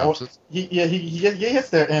to the Yeah, well, synopsis. he gets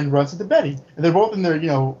there and runs into Betty, and they're both in their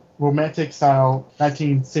romantic style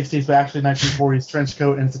 1960s but actually 1940s trench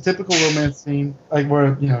coat, and it's a typical romance scene like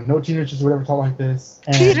where no teenagers would ever talk like this.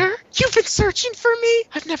 And Peter, you've been searching for me.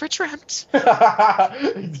 I've never dreamt. Yeah,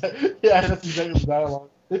 that's exactly the dialogue.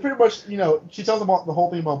 They pretty much, she tells him about the whole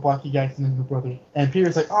thing about Blackie Jackson and her brother. And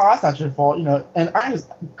Peter's like, oh, that's not your fault, And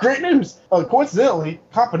great news. Coincidentally,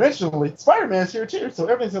 confidentially, Spider-Man's here too, so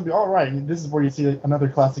everything's going to be all right. And this is where you see another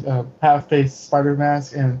classic half-faced Spider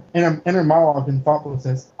mask. And in her monologue, in Thoughtful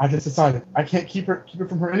says, I just decided I can't keep it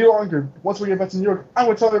from her any longer. Once we get back to New York, I'm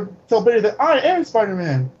going to tell Betty that I am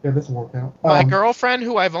Spider-Man. Yeah, this will work out. My girlfriend,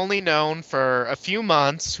 who I've only known for a few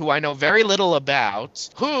months, who I know very little about,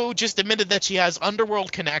 who just admitted that she has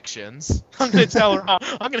underworld connections. I'm gonna tell her.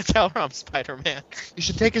 I'm gonna tell her I'm Spider-Man. You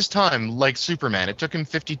should take his time, like Superman. It took him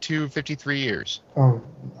 52, 53 years. Oh,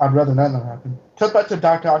 I'd rather that not happen. Cut back to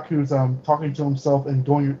Doc Ock, who's talking to himself and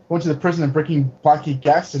going to the prison and breaking Blackie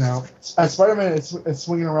Jackson out. As Spider-Man is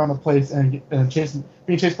swinging around the place and being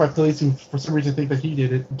chased by police who, for some reason, think that he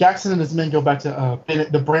did it. Jackson and his men go back to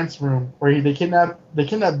Bennett, the Brandt's room, where they kidnap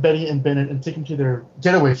Betty and Bennett and take him to their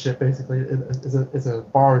getaway ship. Basically, it's a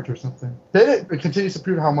barge or something. Bennett continues to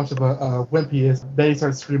prove how much of a wimp he is. Betty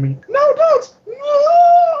starts screaming, "No, don't!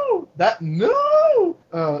 No! That no!"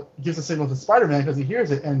 Gives a signal to Spider-Man because he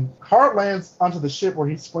hears it, and Hart lands onto the ship where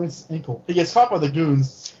he sprains his ankle. He gets caught by the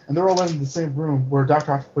goons, and they're all in the same room where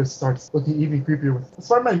Dr. Octopus starts looking even creepier.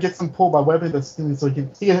 Spider-Man gets him pulled by webbing the skin so he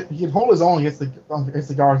can hold his own against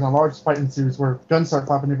the guards, and a large fight ensues where guns start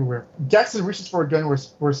popping everywhere. Jackson reaches for a gun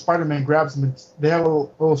where Spider-Man grabs him, and they have a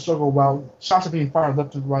little struggle while shots are being fired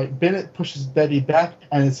left and right. Bennett pushes Betty back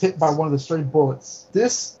and is hit by one of the stray bullets.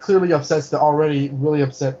 This clearly upsets the already really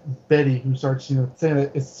upset Betty, who starts saying that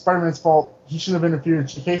it's Spider-Man's fault. He shouldn't have interfered.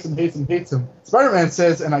 She hates him. Spider-Man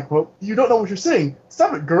says, and I quote, "You don't know what you're saying.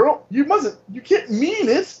 Stop it, girl. You can't mean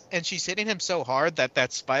it." And she's hitting him so hard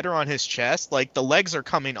that spider on his chest, like the legs are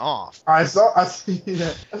coming off. I see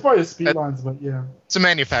that. That's probably the speed lines, but yeah. It's a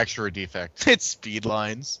manufacturer defect. It's speed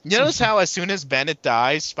lines. You notice how as soon as Bennett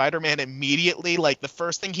dies, Spider-Man immediately, like the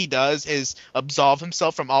first thing he does is absolve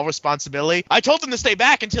himself from all responsibility. I told him to stay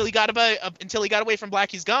back until he got away from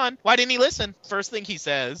Blackie's gun. Why didn't he listen? First thing he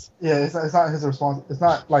says. Yeah, it's not not his response. It's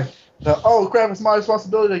not like the oh crap, it's my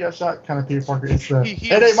responsibility. I got shot kind of Peter Parker. It's the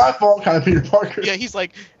it ain't my fault kind of Peter Parker. Yeah, he's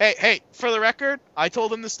like, hey, for the record, I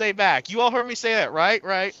told him to stay back. You all heard me say that, right?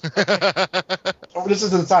 Oh, this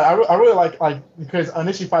is inside. I really like because on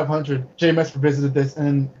issue 500, JMS revisited this,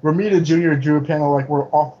 and Ramita Jr. drew a panel like where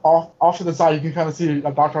off to the side you can kind of see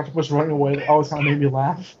Dr. Octopus running away. It always kind of made me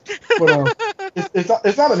laugh. But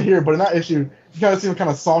it's not in here, but in that issue you kind of see him kind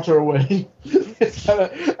of saunter away. It's kind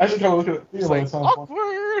of actually kind of look at it. It's like,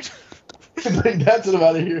 awkward. That's it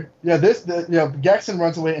out of here. Yeah, Gaxton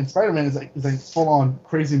runs away, and Spider-Man is like full on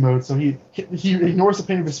crazy mode. So he ignores the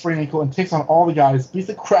pain of his sprained ankle and takes on all the guys, beats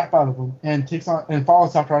the crap out of them, and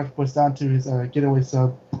follows Dr. Octopus down to his getaway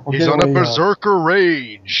sub. He's on a berserker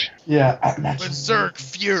rage. Yeah, Berserk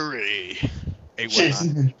Fury.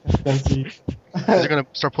 Jason. That's it. They're gonna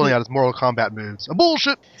start pulling out his Mortal Kombat moves.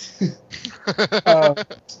 Bullshit.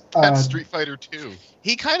 That's Street Fighter 2.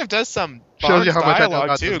 He kind of does some Shows you how much I know dialogue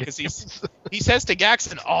about too, those because he says to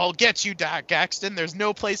Gaxton, "I'll get you, Gaxton. There's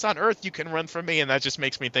no place on Earth you can run from me," and that just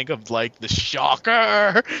makes me think of like the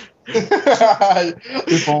Shocker.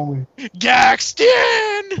 If only.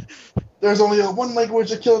 Gaxton. There's only one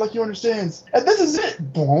language a killer like you understands, and this is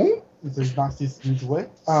it. Boom. So he knocks these dudes away.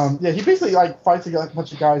 He basically like fights a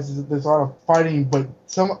bunch of guys. There's a lot of fighting, but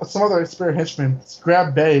some other experienced henchmen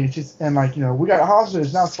grab Betty, and we got a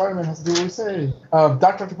hostage. Now Spider-Man has to do what we say.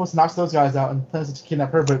 Dr. Octopus knocks those guys out and plans to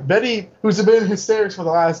kidnap her, but Betty, who's been in hysterics for the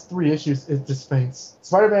last 3 issues, just faints.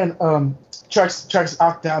 Spider-Man tracks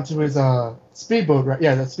Ock down to his speedboat, right?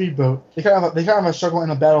 Yeah, that speedboat. They kind of have a struggle in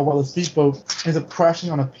a battle while the speedboat ends up crashing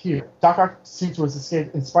on a pier. Doc Ock seems to have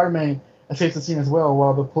escaped, and Spider-Man escapes the scene as well,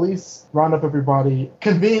 while the police round up everybody.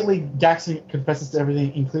 Conveniently, Gaxton confesses to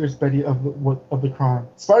everything and clears Betty of the crime.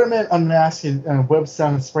 Spider-Man unmasks and webs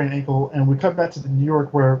down his sprained ankle, and we cut back to New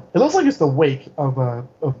York, where it looks like it's the wake of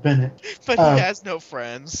Bennett. But he has no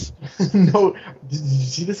friends. No, did you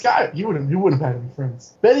see this guy? He wouldn't have had any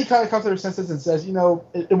friends. Betty kind of comes to her senses and says,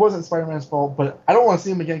 it wasn't Spider-Man's fault, but I don't want to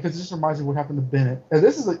see him again because it just reminds me of what happened to Bennett. And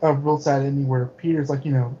this is a real sad ending where Peter's like,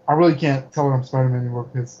 I really can't tell her I'm Spider-Man anymore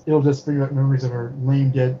because it'll just bring back memories of her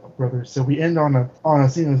lame dead brother. So we end on a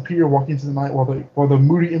scene with Peter walking into the night while the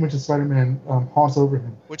moody image of Spider-Man haunts over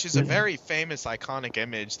him. Which is a very famous, iconic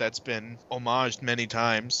image that's been homaged many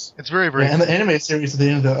times. It's very, very. Yeah, and the anime series at the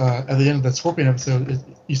end of the Scorpion episode,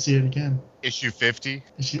 you see it again. Issue 50?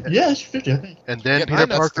 Issue 50, I think. And then Peter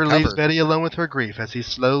Parker leaves Betty alone with her grief as he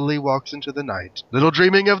slowly walks into the night, little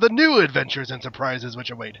dreaming of the new adventures and surprises which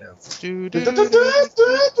await him.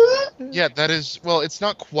 Yeah, that is... Well, it's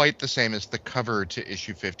not quite the same as the cover to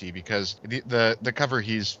issue 50, because the cover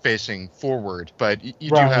he's facing forward, but you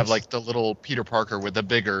do have, like, the little Peter Parker with a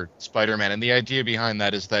bigger Spider-Man, and the idea behind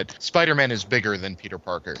that is that Spider-Man is bigger than Peter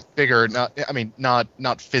Parker. Bigger,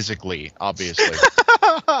 not physically, obviously.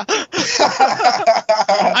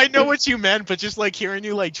 I know what you meant, but just like hearing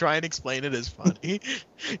you like try and explain it is funny.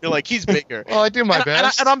 You're like, he's bigger. Well, I do my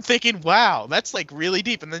best. And I'm thinking, wow, that's like really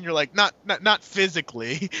deep. And then you're like, not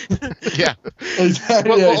physically. Yeah.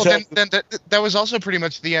 Well, then that was also pretty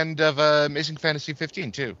much the end of Amazing Fantasy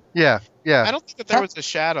 15 too. Yeah. I don't think that there was a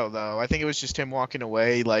shadow though. I think it was just him walking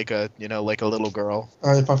away like a little girl.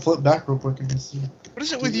 If I flip back real quick, I can see. What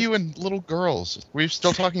is it with you and little girls? We're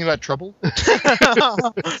still talking about trouble?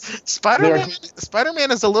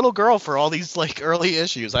 Spider-Man is a little girl for all these like early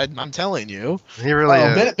issues. I'm telling you. He really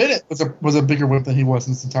is. Bennett was a bigger whip than he was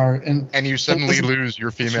in this entire and you suddenly lose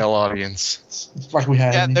your female audience. Like we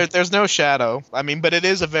had. Yeah, there's no shadow. I mean, but it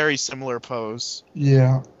is a very similar pose.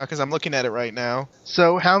 Yeah. Because I'm looking at it right now.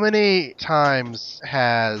 So how many times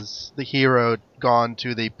has the hero gone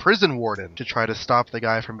to the prison warden to try to stop the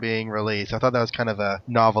guy from being released? I thought that was kind of a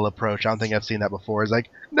novel approach. I don't think I've seen that before. It's like,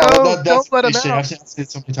 no, don't let him out. I've seen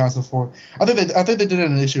it so many times before. I think they did it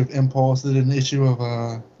in an issue of Impulse. They did an issue of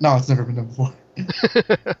no, it's never been done before.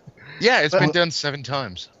 Yeah, it's been done 7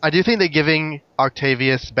 times. I do think that giving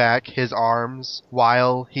Octavius back his arms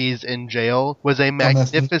while he's in jail was a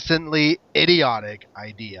magnificently idiotic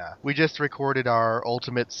idea. We just recorded our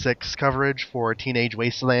Ultimate 6 coverage for Teenage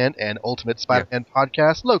Wasteland and Ultimate Spider-Man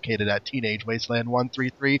podcast located at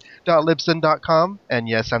teenagewasteland133.libsyn.com. And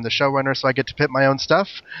yes, I'm the showrunner, so I get to pit my own stuff.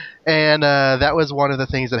 And that was one of the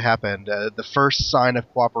things that happened. The first sign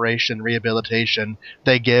of cooperation, rehabilitation,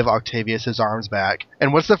 they give Octavius his arms back.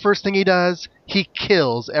 And what's the first thing he does? he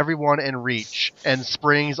kills everyone in reach and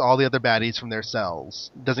springs all the other baddies from their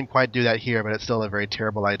cells. Doesn't quite do that here, but it's still a very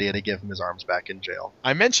terrible idea to give him his arms back in jail.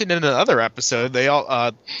 I mentioned in another episode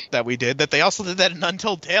that we did that they also did that in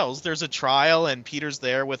Untold Tales. There's a trial and Peter's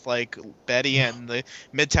there with like Betty and the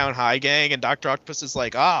Midtown High gang, and Dr. Octopus is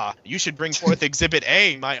like, you should bring forth Exhibit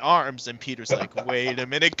A, my arms. And Peter's like, wait a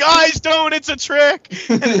minute, guys, don't, it's a trick.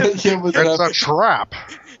 It's a trap.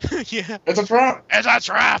 Yeah. It's a trap. It's a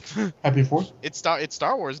trap. Happy 4th. It's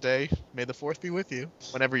Star Wars Day. May the 4th be with you.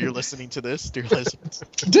 Whenever you're listening to this, dear listeners.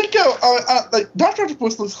 Like Dr.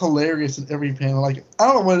 Octopus looks hilarious in every panel. Like, I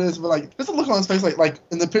don't know what it is, but like, there's a look on his face. Like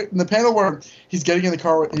in the panel where he's getting in the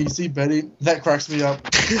car and you see Betty, that cracks me up.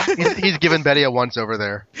 He's giving Betty a once over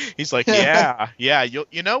there. He's like, yeah.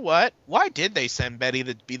 You know what? Why did they send Betty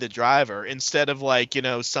to be the driver instead of like,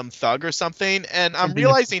 some thug or something? And I'm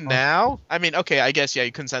realizing now. I mean, okay, I guess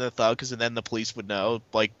you couldn't send a thug because then the police would know.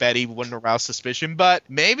 Like Betty wouldn't arouse suspicion, but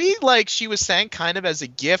maybe like she was sent kind of as a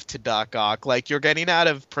gift to Doc Ock. Like, you're getting out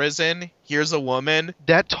of prison. Here's a woman.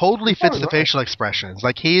 That totally fits the facial expressions.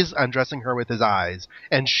 Like, he's undressing her with his eyes,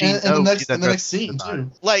 and she knows she's in the next scene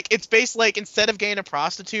too. Like, it's based like instead of getting a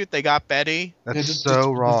prostitute, they got Betty. That's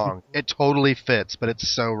so wrong. It totally fits, but it's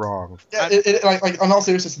so wrong. Yeah, like on all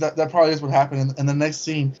seriousness, that probably is what happened. In the next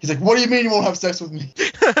scene, he's like, "What do you mean you won't have sex with me?"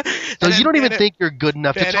 So you don't even think you're good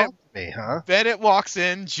enough to talk to me, huh? Bennett walks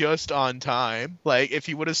in just on time. Like, if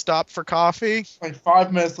he would have stopped for coffee. Like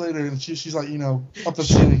 5 minutes later, and she's like, up the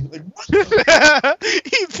ceiling. Like, what?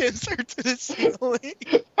 He pins her to the ceiling.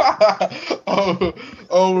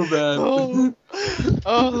 oh man.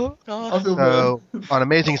 Oh God. I feel So, bad. on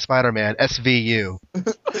Amazing Spider-Man, SVU.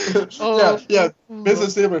 Yeah.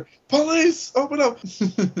 Business Saber. Police, open up.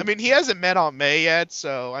 I mean, he hasn't met Aunt May yet,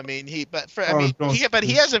 so I mean, he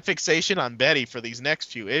has a fixation on Betty for these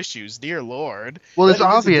next few issues. Dear Lord. Well, it's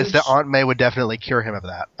obvious that Aunt May would definitely cure him of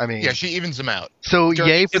that. I mean, Yeah, she evens him out. so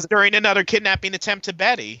yay for during another kidnapping attempt to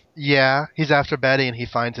Betty. yeah, he's after Betty and he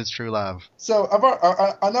finds his true love. So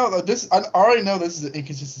I know that this. I already know this is an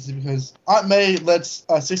inconsistency because Aunt May lets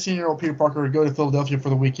a 16-year-old Peter Parker go to Philadelphia for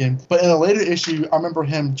the weekend, but in a later issue, I remember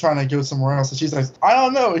him trying to go somewhere else, and she's like, "I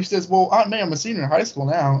don't know." He says, "Well, Aunt May, I'm a senior in high school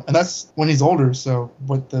now," and that's when he's older. So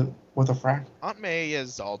what the frack? Aunt May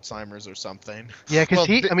has Alzheimer's or something. Yeah, because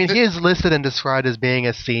Well, he is listed and described as being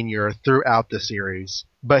a senior throughout the series.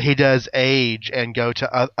 But he does age and go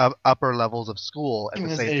to upper levels of school at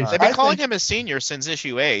the same They've time. been calling him a senior since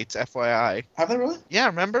issue 8, FYI. Have they really? Yeah,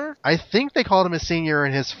 remember? I think they called him a senior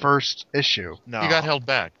in his first issue. No. He got held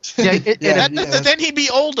back. Yeah, Then he'd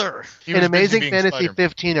be older. He in was busy Amazing being Fantasy Spider-Man.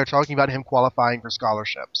 15, they're talking about him qualifying for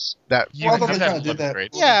scholarships. That You Well, I know thought they that kinda in did 11th that. grade.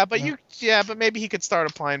 Yeah, but maybe he could start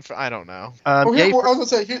applying for, I don't know. I yay was for- gonna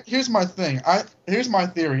say, here's my thing. Here's my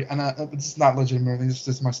theory, and it's not legitimate. It's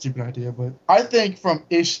just my stupid idea. But I think from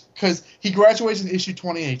because he graduates in issue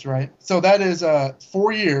 28, right? So that is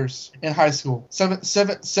 4 years in high school.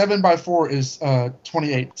 Seven by 4 is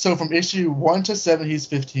 28. So from issue 1 to 7, he's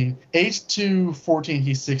 15. 8 to 14,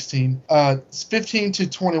 he's 16. 15 to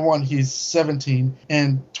 21, he's 17,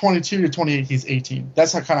 and 22 to 28, he's 18.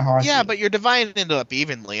 That's how I see it. But you're dividing it up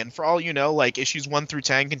evenly, and for all you know, like, issues 1 through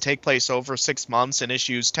 10 can take place over 6 months, and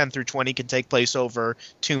issues 10 through 20 can take place over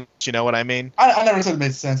 2 months, you know what I mean? I never said it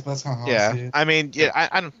made sense, but that's kind of how I see it. I mean,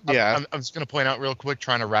 I don't, I'm just going to point out real quick,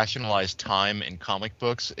 trying to rationalize time in comic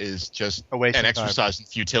books is just A waste an of time. exercise in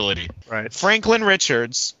futility. right. Franklin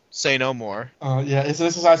Richards, say no more. It's an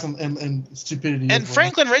exercise in stupidity. And as well.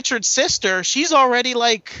 Franklin Richards' sister, she's already,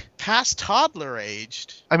 like, past toddler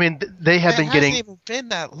aged. I mean, they have been It getting hasn't even been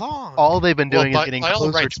that long. all they've been doing Well, is getting by all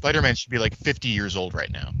closer. rights, Spider-Man should be like 50 years old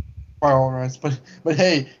right now. By all rights, but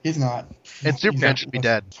hey, he's not. And Superman should be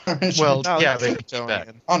dead. Well, No, yeah, that's they what keep I'm that.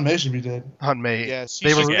 saying. Aunt May should be dead. On May. Yeah,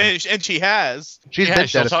 They were- and she has. She's Yeah, been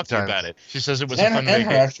she'll dead a talk few to you times. about it. She says it was a And fun her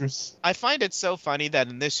vacation. actress. I find it so funny that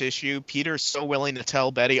in this issue, Peter's so willing to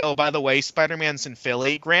tell Betty, oh, by the way, Spider-Man's in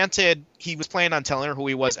Philly. Granted, he was planning on telling her who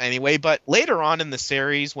he was anyway, but later on in the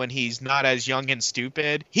series, when he's not as young and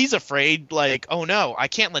stupid, he's afraid, like, oh no, I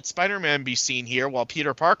can't let Spider-Man be seen here while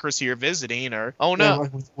Peter Parker's here visiting, or, oh Yeah, no.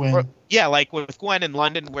 like with Gwen. Or- yeah, like with Gwen in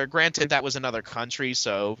London, where granted that was another country,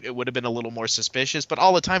 so it would have been a little more suspicious. But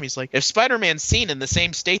all the time he's like, if Spider-Man's seen in the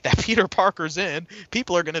same state that Peter Parker's in,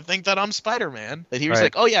 people are going to think that I'm Spider-Man. That he was Right.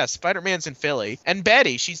 like, oh yeah, Spider-Man's in Philly. And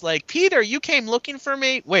Betty, she's like, Peter, you came looking for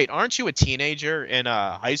me? Wait, aren't you a teenager in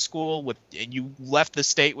high school and you left the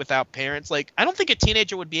state without parents. Like, I don't think a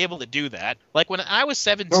teenager would be able to do that. Like, when I was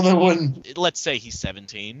 17, No, they wouldn't. let's say he's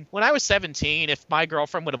 17. When I was 17, if my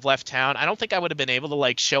girlfriend would have left town, I don't think I would have been able to,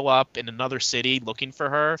 like, show up in another city looking for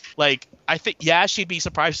her. Like, I think, yeah, she'd be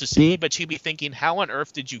surprised to see, but she'd be thinking, how on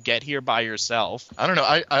earth did you get here by yourself? I don't know.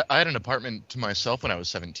 I had an apartment to myself when I was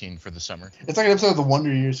 17 for the summer. It's like an episode of The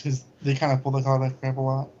Wonder Years because they kind of pull the that crap a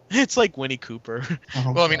lot. It's like Winnie Cooper.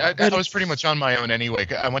 Oh, Well, I mean, God. I was pretty much on my own anyway.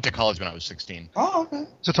 I went to college when I was 16. Oh, okay.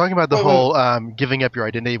 So talking about the Wait, whole giving up your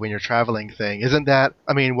identity when you're traveling thing, isn't that,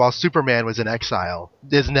 I mean, while Superman was in exile,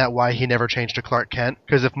 isn't that why he never changed to Clark Kent?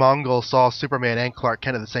 Because if Mongol saw Superman and Clark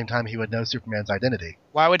Kent at the same time, he would know Superman's identity.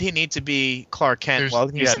 Why would he need to be Clark Kent while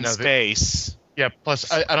he's in space? Yeah,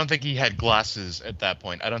 plus I don't think he had glasses at that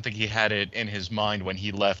point. I don't think he had it in his mind when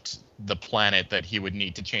he left the planet that he would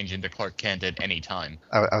need to change into Clark Kent at any time.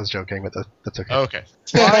 I was joking, but that's okay. Okay.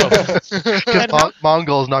 Because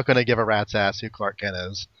Mongol's not going to give a rat's ass who Clark Kent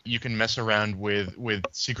is. You can mess around with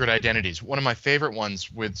secret identities. One of my favorite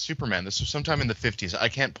ones with Superman, this was sometime in the 50s. I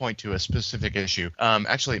can't point to a specific issue.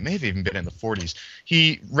 Actually, it may have even been in the 40s.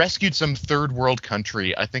 He rescued some third world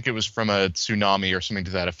country. I think it was from a tsunami or something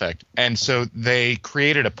to that effect. And so they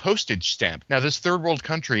created a postage stamp. Now, this third world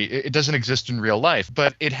country, it doesn't exist in real life,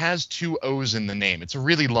 but it has 2 O's in the name. It's a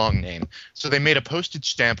really long name. So they made a postage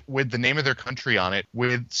stamp with the name of their country on it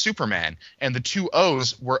with Superman. And the 2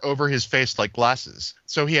 O's were over his face like glasses.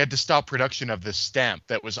 So he had to stop production of this stamp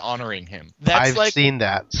that was honoring him. I've seen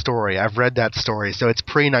that story. I've read that story. So it's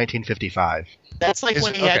pre-1955. That's like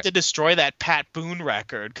when he had to destroy that Pat Boone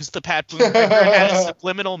record, because the Pat Boone record had a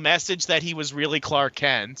subliminal message that he was really Clark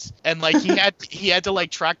Kent, and like he had to like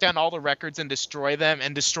track down all the records and destroy them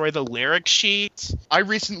and destroy the lyric sheet. I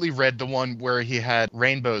recently read the one where he had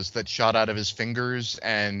rainbows that shot out of his fingers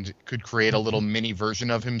and could create a little mini version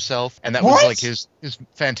of himself, and that was like his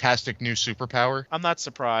fantastic new superpower. I'm not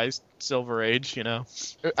surprised. Silver Age, you know.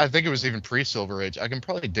 I think it was even pre-Silver Age. I can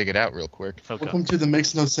probably dig it out real quick. Okay. Welcome to the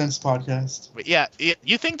Makes No Sense podcast. But yeah,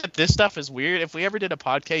 you think that this stuff is weird? If we ever did a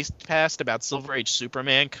podcast about Silver Age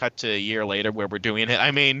Superman, cut to a year later where we're doing it, I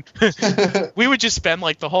mean, we would just spend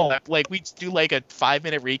like the whole, like we'd do like a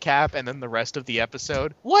 5-minute recap and then the rest of the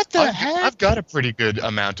episode. What the heck? I've got a pretty good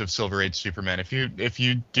amount of Silver Age Superman. If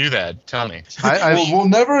you do that, tell me. We'll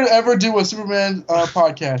never ever do a Superman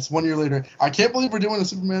podcast 1 year later. I can't believe we're doing a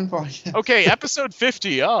Superman podcast. Okay, episode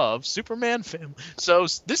 50 of Superman Film. So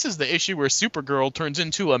this is the issue where Supergirl turns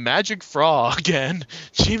into a magic frog and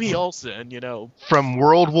Jimmy Olsen, you know. From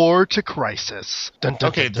World War to Crisis. Dun, dun,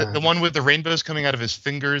 Okay, dun, dun. the one with the rainbows coming out of his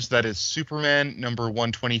fingers, that is Superman number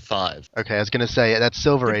 125. Okay, I was going to say, that's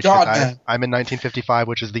Silver Age. God, I'm in 1955,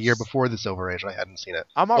 which is the year before the Silver Age, and I hadn't seen it.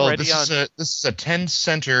 I'm Well, already this is a 10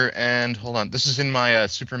 center, and hold on, this is in my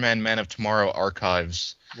Superman Man of Tomorrow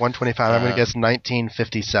archives. 125, I'm going to guess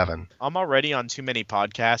 1957. I'm already on too many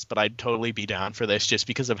podcasts, but I'd totally be down for this just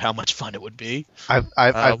because of how much fun it would be.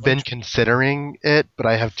 I've been considering it, but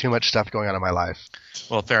I have too much stuff going on in my life.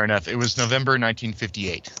 Well, fair enough. It was November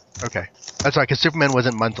 1958. Okay. That's right, because Superman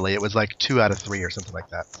wasn't monthly. It was like 2 out of 3 or something like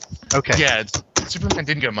that. Okay. Yeah, Superman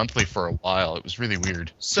didn't get monthly for a while. It was really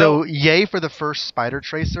weird. So yay for the first Spider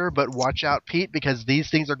Tracer, but watch out, Pete, because these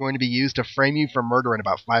things are going to be used to frame you for murder in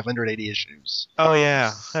about 580 issues. Oh,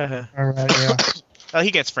 yeah. All right, yeah. Well,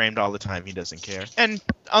 he gets framed all the time. He doesn't care. And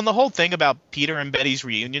on the whole thing about Peter and Betty's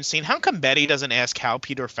reunion scene, how come Betty doesn't ask how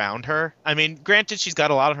Peter found her? I mean, granted, she's got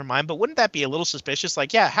a lot on her mind, but wouldn't that be a little suspicious?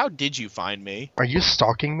 Like, yeah, how did you find me? Are you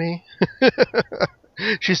stalking me?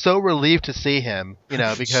 She's so relieved to see him, you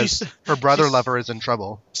know, because her brother lover is in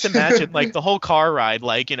trouble. Just imagine, like, the whole car ride,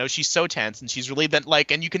 like, you know, she's so tense and she's really been, like,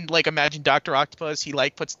 and you can, like, imagine Dr. Octopus, he,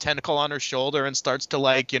 like, puts a tentacle on her shoulder and starts to,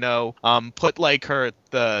 like, you know, put, like,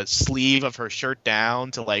 the sleeve of her shirt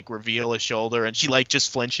down to, like, reveal a shoulder, and she, like,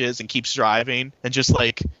 just flinches and keeps driving and just,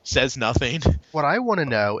 like, says nothing. What I want to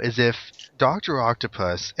know is if Dr.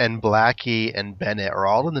 Octopus and Blackie and Bennett are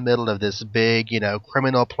all in the middle of this big, you know,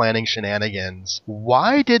 criminal planning shenanigans,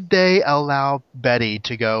 why did they allow Betty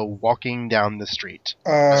to go walking down the street?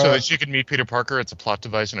 So that she could meet Peter Parker, it's a plot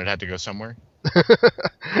device and it had to go somewhere?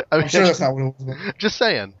 I'm sure that's not what it was. Just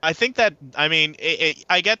saying. I think that, I mean,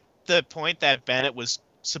 I get the point that Bennett was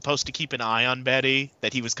supposed to keep an eye on Betty,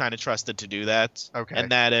 that he was kind of trusted to do that. Okay.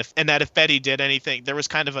 And that if Betty did anything, there was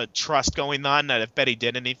kind of a trust going on that if Betty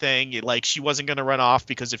did anything, like, she wasn't going to run off,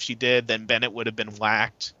 because if she did, then Bennett would have been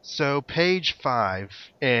whacked. So page 5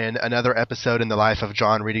 in another episode in the life of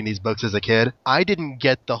John reading these books as a kid, I didn't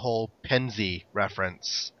get the whole Penzi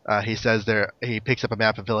reference. He says he picks up a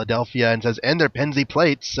map of Philadelphia and says, and they're Pennsy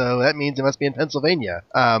plates, so that means it must be in Pennsylvania.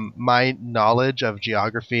 My knowledge of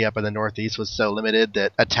geography up in the Northeast was so limited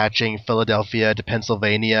that attaching Philadelphia to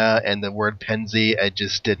Pennsylvania and the word Pennsy, it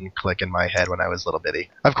just didn't click in my head when I was little bitty.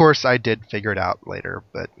 Of course, I did figure it out later,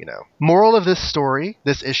 but Moral of this story,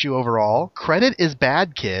 this issue overall, credit is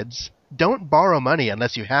bad, kids. Don't borrow money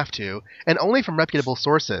unless you have to, and only from reputable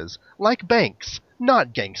sources, like banks,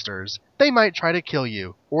 not gangsters. They might try to kill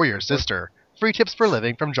you, or your sister. Free tips for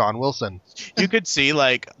living from John Wilson. You could see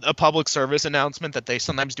like a public service announcement that they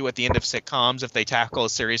sometimes do at the end of sitcoms if they tackle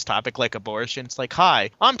a serious topic like abortion. It's like,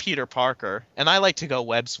 hi, I'm Peter Parker, and I like to go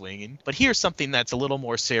web swinging, but here's something that's a little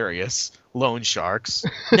more serious. Loan sharks.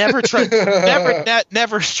 Never trust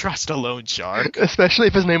a loan shark. Especially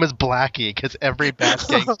if his name is Blackie, because every bad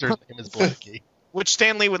gangster's name is Blackie. Which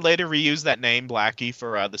Stanley would later reuse that name, Blackie,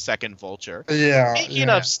 for the second Vulture. Yeah. Speaking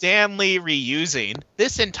of Stanley reusing,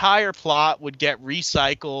 this entire plot would get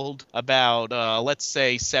recycled about, let's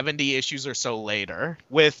say, 70 issues or so later,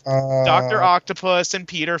 with Dr. Octopus and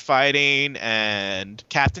Peter fighting, and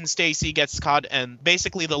Captain Stacy gets caught, and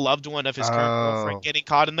basically the loved one of his current girlfriend getting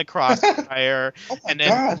caught in the crossfire.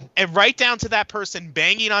 And right down to that person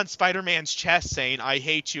banging on Spider-Man's chest saying, I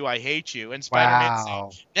hate you, and Spider-Man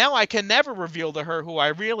saying, now I can never reveal to her who I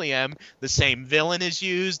really am. The same villain is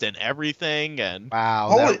used and everything. And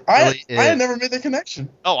I had never made the connection.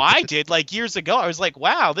 Oh, I did like years ago. I was like,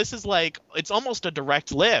 wow, this is like, it's almost a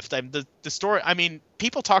direct lift. The story, I mean,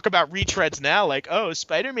 people talk about retreads now, like, oh,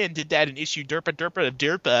 Spider-Man did that in issue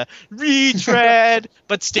derpa retread,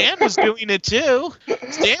 but Stan was doing it too.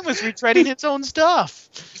 Stan was retreading his own stuff.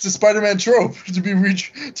 It's a Spider-Man trope to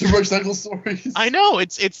recycle stories. I know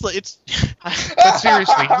it's. But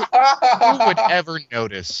seriously, who would ever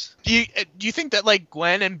notice? Do you think that like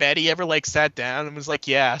Gwen and Betty ever like sat down and was like,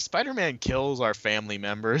 yeah, Spider-Man kills our family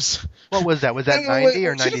members? What was that? Was that 90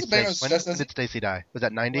 or 96? When did Stacy die? Was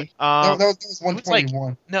that 90? No, that was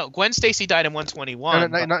 121. No, Gwen Stacy died in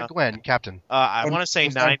 121. No, not Gwen, Captain. I want to say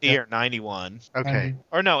 90 or 91. Okay.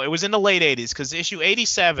 Or no, it was in the late 80s, because issue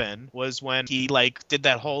 87 was when he like did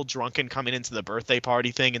that whole drunken coming into the birthday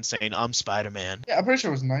party thing and saying, I'm Spider-Man. Yeah, I'm pretty sure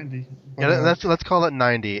it was 90. But, yeah, let's call it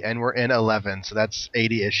 90, and we're in 11, so that's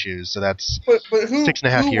 80 issues. So that's but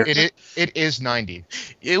 6.5 years. It is 90.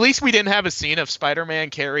 At least we didn't have a scene of Spider-Man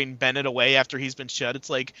carrying Bennett away after he's been shot. It's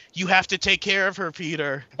like, you have to take care of her,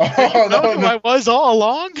 Peter. You know who I was all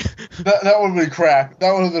along? That would have been crap.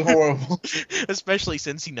 That would have been horrible. Especially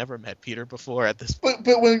since he never met Peter before at this point.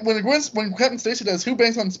 But when Captain Stacy does, who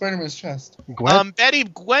bangs on Spider-Man's chest? Gwen?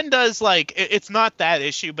 Gwen does, like, it's not that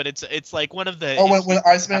issue, but it's like one of the... Oh, when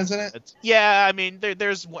Iceman's in it? Yeah, I mean,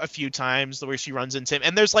 there's a few times where she runs into him,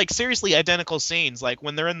 and there's, like, seriously identical scenes. Like,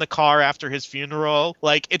 when they're in the car after his funeral,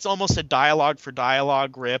 like, it's almost a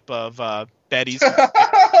dialogue-for-dialogue rip of Betty's...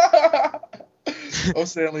 Oh,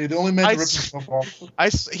 Stanley, the only man to rip himself off.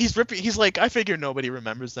 He's ripping. He's like, I figure nobody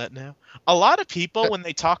remembers that now. A lot of people, when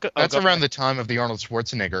they talk... That's around the time of the Arnold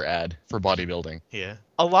Schwarzenegger ad for bodybuilding. Yeah.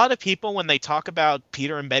 A lot of people, when they talk about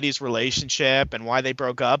Peter and Betty's relationship and why they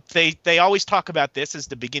broke up, they always talk about this as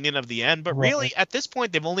the beginning of the end. But really, at this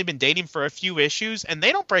point, they've only been dating for a few issues, and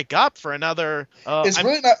they don't break up for another... it's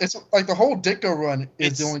really not... It's like the whole Ditko run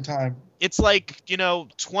is the only time. It's like,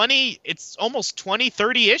 20, it's almost 20,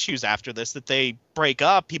 30 issues after this that they break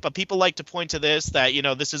up. People like to point to this, that,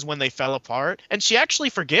 this is when they fell apart. And she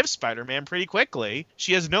actually forgives Spider-Man pretty quickly.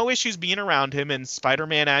 She has no issues being around him in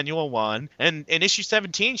Spider-Man Annual 1. And in issue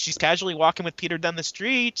 17, she's casually walking with Peter down the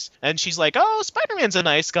street, and she's like, oh, Spider-Man's a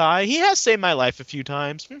nice guy. He has saved my life a few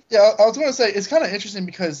times. Yeah, I was going to say, it's kind of interesting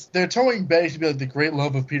because they're towing Betty to be like the great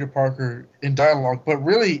love of Peter Parker in dialogue, but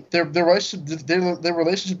really, their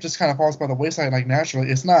relationship just kind of falls by the wayside, like, naturally.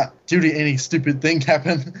 It's not due to any stupid thing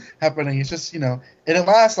happening. It's just, and it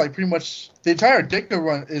lasts like pretty much the entire Ditko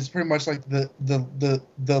run is pretty much like the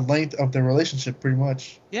length of their relationship, pretty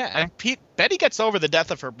much. Yeah, and Betty gets over the death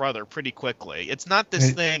of her brother pretty quickly. It's not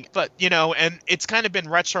this thing, but, and it's kind of been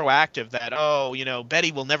retroactive that,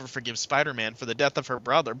 Betty will never forgive Spider-Man for the death of her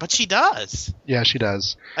brother, but she does. Yeah, she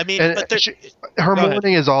does. I mean, her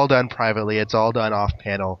mourning is all done privately. It's all done off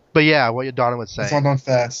panel. But yeah, what Donna was saying. It's all done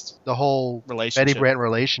fast. The whole Betty Brant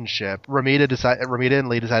relationship. Ramita and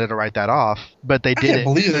Lee decided to write that off, but they did it. I can't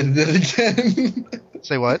believe they did it again.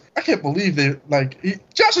 Say what? I can't believe they,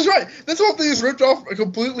 Josh is right. This whole thing is ripped off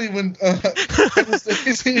completely when I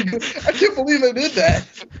can't believe they did that.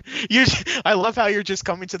 You, I love how you're just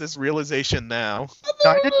coming to this realization now.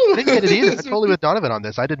 No, I didn't get it either. I'm totally with Donovan on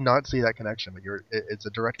this. I did not see that connection, but it's a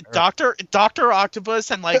direct. Doctor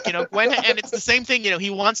Octopus and Gwen, and it's the same thing. He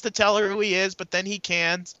wants to tell her who he is, but then he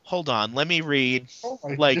can't. Hold on, let me read Oh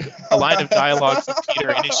my a line of dialogue from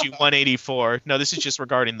Peter in issue 184. No, this is just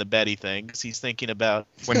regarding the Betty thing, because he's thinking about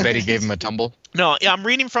When Betty gave him a tumble. No, yeah, I'm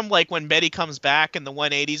reading from when Betty comes back in the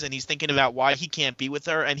 180s, and he's thinking about why he can't be with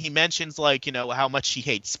her, and he mentions how much she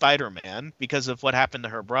hates Spider-Man because of what happened to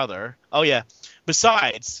her brother. Oh yeah.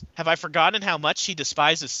 Besides, have I forgotten how much she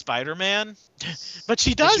despises Spider-Man? But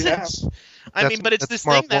she doesn't. But it's this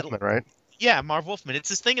Marv thing that Wolfman, right? Yeah, Marv Wolfman. It's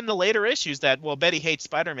this thing in the later issues that Betty hates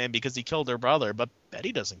Spider-Man because he killed her brother, but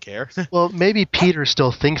Betty doesn't care. Well, maybe Peter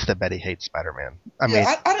still thinks that Betty hates Spider-Man. I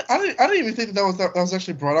didn't even think that was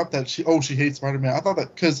actually brought up that she hates Spider-Man. I thought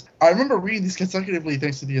that because I remember reading these consecutively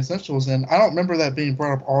thanks to the Essentials, and I don't remember that being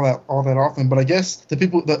brought up all that often. But I guess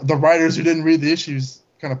the writers who didn't read the issues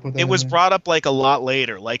kind of put that. It was brought up a lot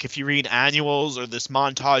later. If you read annuals or this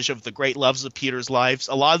montage of the great loves of Peter's lives,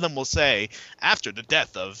 a lot of them will say after the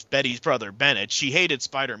death of Betty's brother Bennett, she hated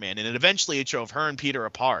Spider-Man, and eventually it drove her and Peter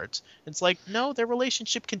apart. It's no, their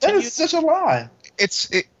relationship continued. That is such a lie.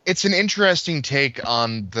 It's an interesting take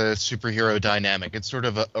on the superhero dynamic. It's sort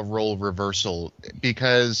of a role reversal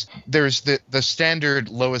because there's the standard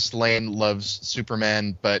Lois Lane loves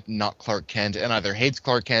Superman but not Clark Kent, and either hates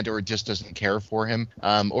Clark Kent or just doesn't care for him,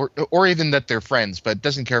 or even that they're friends but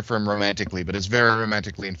doesn't care for him romantically but is very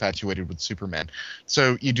romantically infatuated with Superman.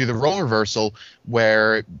 So you do the role reversal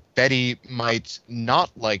where Betty might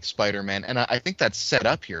not like Spider-Man, and I think that's set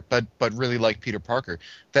up here, but really like Peter Parker.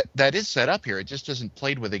 That is set up here. It just isn't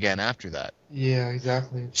played with again after that. Yeah,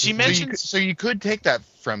 exactly. She mentions so you could take that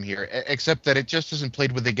from here, except that it just isn't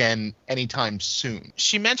played with again anytime soon.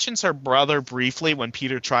 She mentions her brother briefly when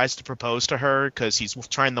Peter tries to propose to her because he's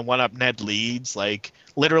trying to one-up Ned Leeds.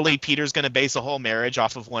 Literally, Peter's going to base a whole marriage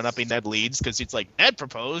off of one-upping Ned Leeds because he's Ned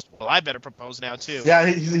proposed. Well, I better propose now, too. Yeah,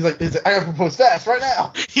 he's like, I got to propose fast right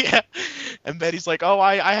now. Yeah. And Betty's oh,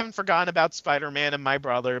 I haven't forgotten about Spider-Man and my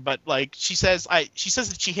brother. But, she says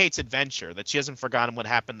that she hates adventure, that she hasn't forgotten what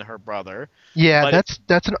happened to her brother. Yeah,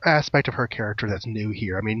 that's an aspect of her character that's new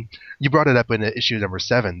here. I mean, you brought it up in issue number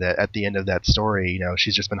 7 that at the end of that story,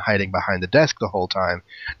 she's just been hiding behind the desk the whole time,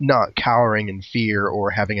 not cowering in fear or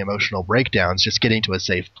having emotional breakdowns, just getting to a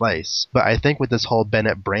safe place. But I think with this whole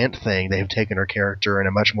Bennett Brant thing, they've taken her character in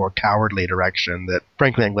a much more cowardly direction that,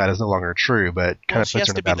 frankly, I'm glad is no longer true, but kind of puts her in a bad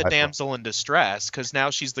light. She has to be the damsel in distress because now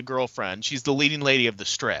she's the girlfriend. She's the leading lady of the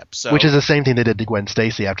strip. So. Which is the same thing they did to Gwen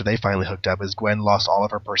Stacy after they finally hooked up, is Gwen lost all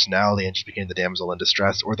of her personality and she became the damsel in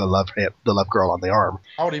distress or the love girl on the arm.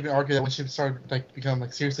 I would even argue that when she started become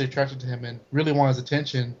seriously attracted to him and really wanted his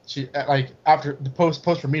attention, she after the post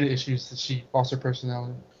Ramita issues that she lost her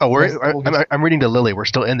personality. Oh, I'm reading to Lily. We're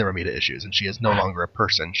still in the Ramita issues, and she is no longer a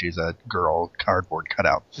person. She's a girl cardboard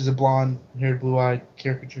cutout. She's a blonde-haired, blue-eyed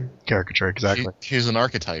caricature. Caricature, exactly. She's an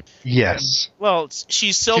archetype. Yes. Well,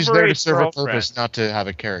 she's Silver She's there to Age serve girlfriend. a purpose, not to have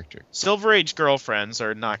a character. Silver Age girlfriends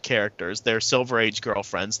are not characters. They're Silver Age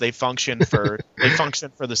girlfriends. They function for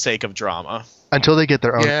the sake of drama. Until they get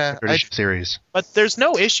their own series. But there's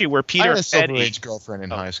no issue where Peter I had a and Silver Betty... Age girlfriend in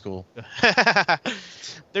high school.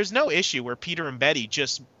 There's no issue where Peter and Betty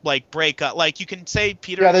just break up. You can say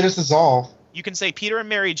Peter. Yeah, they just dissolve. You can say Peter and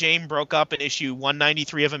Mary Jane broke up in issue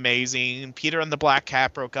 193 of Amazing. Peter and the Black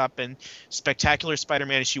Cat broke up in Spectacular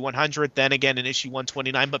Spider-Man issue 100. Then again in issue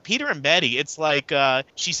 129. But Peter and Betty, it's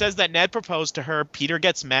she says that Ned proposed to her. Peter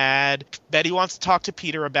gets mad. Betty wants to talk to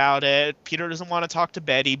Peter about it. Peter doesn't want to talk to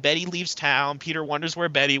Betty. Betty leaves town. Peter wonders where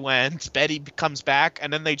Betty went. Betty comes back,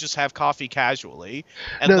 and then they just have coffee casually.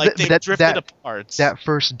 And they've drifted apart. That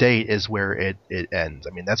first date is where it ends. I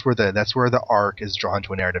mean, that's where the arc is drawn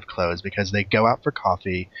to a narrative close because they go out for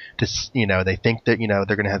coffee to, they think that,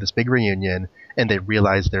 they're going to have this big reunion and they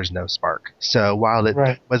realize there's no spark. So while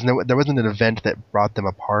there wasn't an event that brought them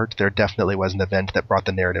apart, there definitely was an event that brought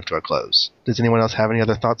the narrative to a close. Does anyone else have any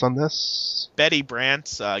other thoughts on this? Betty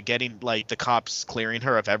Brant getting the cops clearing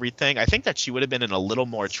her of everything. I think that she would have been in a little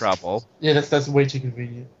more trouble. Yeah, that's way too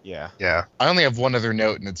convenient. Yeah. I only have one other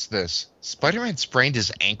note, and it's this: Spider-Man sprained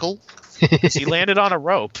his ankle. He landed on a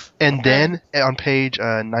rope. And then on page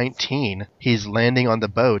 19, he's landing on the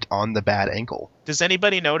boat on the bad ankle. Does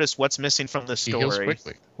anybody notice what's missing from the He heals story?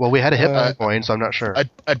 quickly. Well, we had a hit point, so I'm not sure.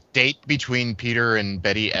 A date between Peter and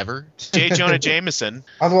Betty ever? J. Jonah Jameson.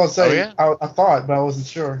 I was going to say, Oh, yeah? I thought, but I wasn't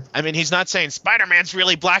sure. I mean, he's not saying Spider-Man's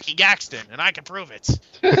really Blackie Gaxton, and I can prove it.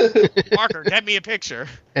 Marker, get me a picture.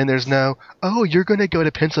 And there's no, oh, you're going to go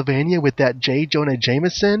to Pennsylvania with that J. Jonah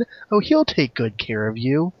Jameson? Oh, he'll take good care of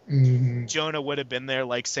you. Mhm. Jonah would have been there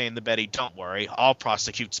like saying to Betty, don't worry, I'll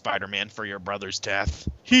prosecute Spider-Man for your brother's death.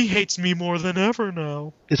 He hates me more than ever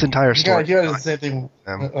now. This entire story. He got the same thing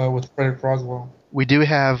with Frederick Roswell. We do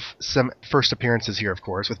have some first appearances here, of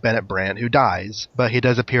course, with Bennett Brant, who dies, but he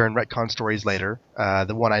does appear in retcon stories later.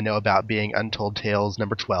 The one I know about being Untold Tales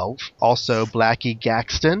number 12. Also, Blackie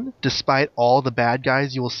Gaxton. Despite all the bad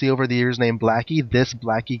guys you will see over the years named Blackie, this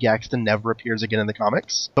Blackie Gaxton never appears again in the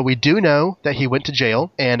comics. But we do know that he went to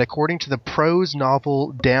jail, and according to the prose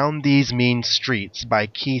novel Down These Mean Streets by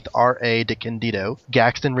Keith R.A. DeCandido,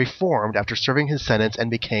 Gaxton reformed after serving his sentence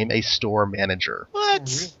and became a store manager.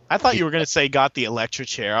 What? I thought you were going to say got the electric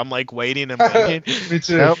chair. I'm like waiting and waiting. Me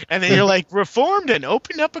too. Nope. And then you're like, reformed and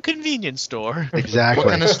opened up a convenience store. Exactly.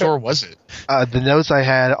 What kind of store was it? The notes I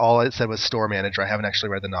had, all it said was store manager. I haven't actually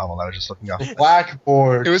read the novel. I was just looking off.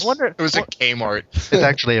 Blackboard. It was Wonder- a Kmart. It's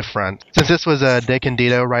actually a front. Since this was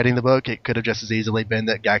DeCandido writing the book, it could have just as easily been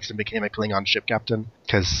that Gaxton became a Klingon ship captain.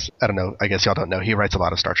 Because, I don't know, I guess y'all don't know, he writes a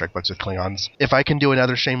lot of Star Trek books with Klingons. If I can do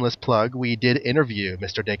another shameless plug, we did interview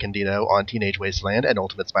Mr. DeCandido on Teenage Wasteland and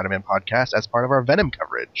Ultimate Spider-Man podcast as part of our Venom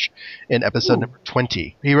coverage in episode number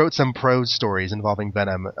 20. He wrote some prose stories involving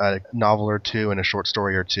Venom, a novel or two and a short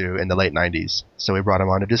story or two in the late 90s. So we brought him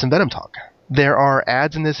on to do some Venom talk. There are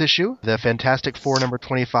ads in this issue, the Fantastic Four number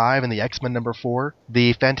 25 and the X-Men number 4.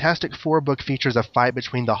 The Fantastic Four book features a fight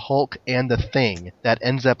between the Hulk and the Thing that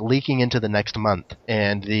ends up leaking into the next month.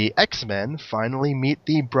 And the X-Men finally meet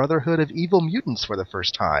the Brotherhood of Evil Mutants for the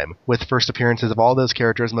first time, with first appearances of all those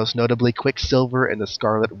characters, most notably Quicksilver and the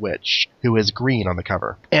Scarlet Witch, who is green on the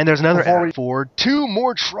cover. And there's another ad for 2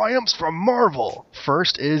 more triumphs from Marvel.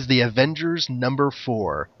 First is the Avengers number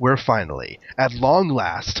 4, where finally, at long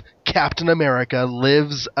last, Captain America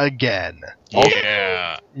lives again.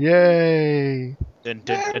 Yeah. Yay! Dun,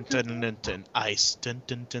 dun, dun, dun, dun, dun, ice. Dun,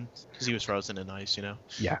 dun, dun. Because he was frozen in ice, you know.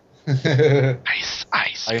 Yeah. Ice.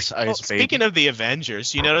 Ice, Well, baby. speaking of the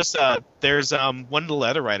Avengers, you notice there's one of the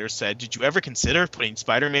letter writers said, did you ever consider putting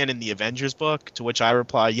Spider-Man in the Avengers book? To which I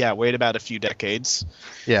reply, yeah, wait about a few decades.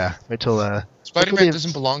 Yeah, wait till Spider-Man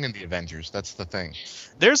doesn't belong in the Avengers. That's the thing.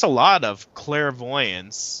 There's a lot of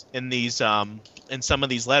clairvoyance in these in some of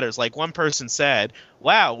these letters. Like one person said,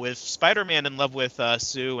 wow, with Spider-Man in love with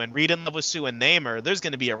Sue and Reed in love with Sue and Namor, there's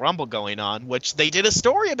going to be a rumble going on, which they did a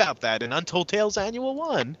story about that in Untold Tales Annual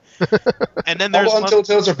 1. And then there's All the Untold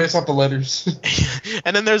Tales are based off the letters.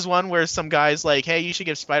 and then there's one where some guy's like, hey, you should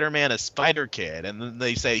give Spider-Man a Spider Kid. And then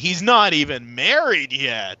they say, he's not even married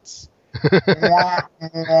yet.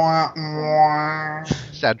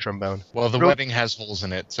 sad trombone. Well, the wedding has holes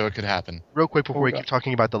in it, so it could happen. Real quick before we keep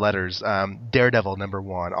talking about the letters, Daredevil number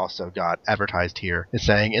 1 also got advertised here. It's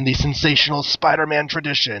saying, in the sensational Spider-Man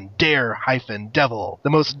tradition, Dare-Devil, the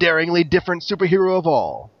most daringly different superhero of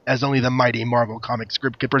all, as only the mighty Marvel Comics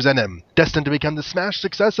group could present him, destined to become the smash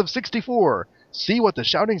success of 64. See what the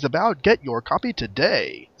shouting's about. Get your copy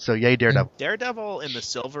today. So yay, Daredevil. Daredevil in the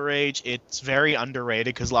Silver Age, it's very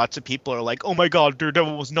underrated because lots of people are like, oh my god,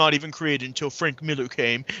 Daredevil was not even created until Frank Miller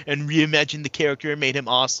came and reimagined the character and made him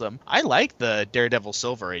awesome. I like the Daredevil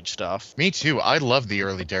Silver Age stuff. Me too. I love the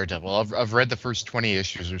early Daredevil. I've read the first 20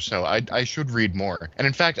 issues or so. I should read more. And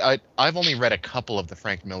in fact, I've only read a couple of the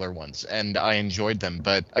Frank Miller ones, and I enjoyed them.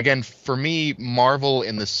 But again, for me, Marvel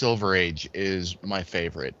in the Silver Age is my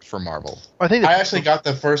favorite for Marvel. I actually got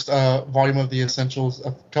the first volume of the Essentials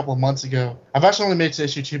a couple of months ago. I've actually only made it to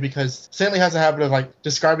issue 2 because Stanley has a habit of like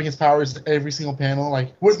describing his powers in every single panel.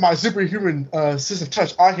 Like, with my superhuman system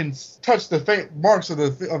touch, I can touch the faint marks of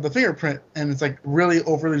the fingerprint, and it's like really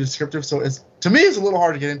overly descriptive. So it's, to me, it's a little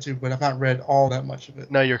hard to get into, but I've not read all that much of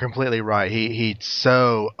it. No, you're completely right. He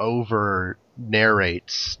so over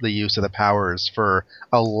narrates the use of the powers for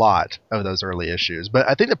a lot of those early issues. But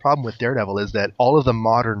I think the problem with Daredevil is that all of the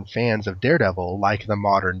modern fans of Daredevil like the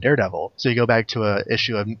modern Daredevil. So you go back to a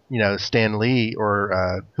issue of, Stan Lee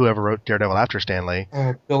or whoever wrote Daredevil after Stan Lee.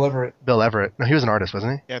 Bill Everett. Bill Everett. No, he was an artist,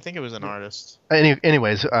 wasn't he? Yeah, I think it was an artist.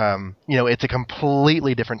 Anyways, it's a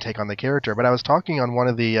completely different take on the character. But I was talking on one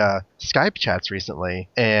of the Skype chats recently,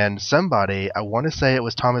 and somebody, I want to say it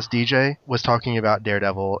was Thomas DJ, was talking about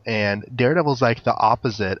Daredevil, and Daredevil Daredevil's like the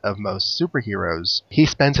opposite of most superheroes. He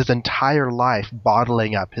spends his entire life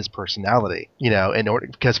bottling up his personality,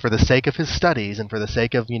 because for the sake of his studies and for the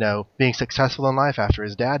sake of, being successful in life after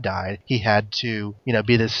his dad died, he had to,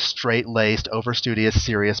 be this straight-laced, over-studious,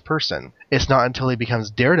 serious person. It's not until he becomes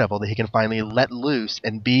Daredevil that he can finally let loose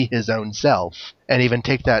and be his own self. And even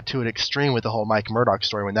take that to an extreme with the whole Mike Murdock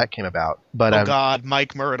story when that came about. But oh God,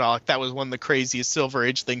 Mike Murdock, that was one of the craziest Silver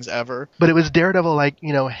Age things ever. But it was Daredevil,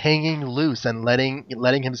 hanging loose and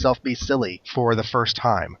letting himself be silly for the first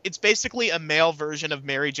time. It's basically a male version of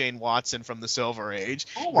Mary Jane Watson from the Silver Age.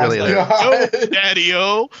 Oh my Really God. Oh,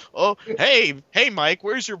 Daddy-o. Oh, hey, Mike,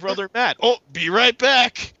 where's your brother Matt? Oh, be right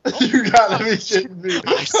back. Oh, You gotta be shitting me.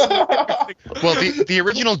 I see. Well, the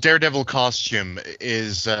original Daredevil costume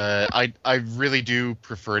is I really do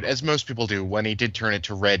prefer it, as most people do, when he did turn it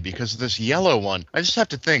to red, because this yellow one, I just have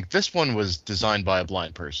to think, this one was designed by a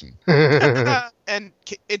blind person. And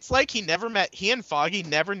it's like he and Foggy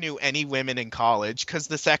never knew any women in college, because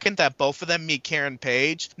the second that both of them meet Karen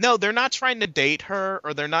Page, no, they're not trying to date her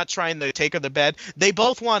or they're not trying to take her to bed. They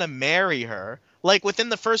both want to marry her. Like, within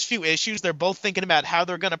the first few issues, they're both thinking about how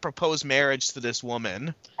they're going to propose marriage to this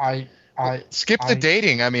woman. Skip the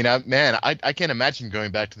dating. I mean, I can't imagine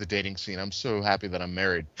going back to the dating scene. I'm so happy that I'm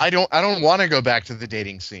married. I don't want to go back to the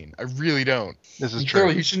dating scene. I really don't. This is true.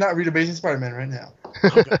 Clearly, you should not read Amazing Spider-Man right now.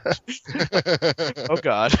 Oh,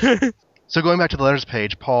 God. So going back to the letters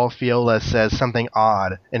page, Paul Fiola says something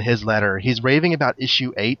odd in his letter. He's raving about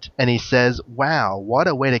issue 8, and he says, wow, what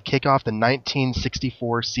a way to kick off the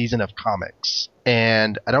 1964 season of comics.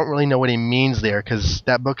 And I don't really know what he means there, because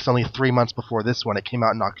that book's only 3 months before this one. It came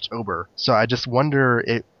out in October. So I just wonder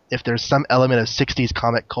if there's some element of 60s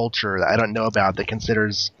comic culture that I don't know about that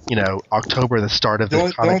considers, October the start of the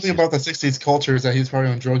comic The only thing season. about the 60s culture is that he's probably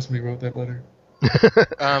on drugs when he wrote that letter.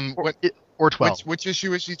 Or 12. Which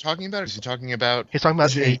issue is he talking about? Is he talking about? He's talking about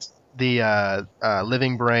Issue 8. the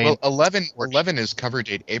Living Brain. Well, 11 is cover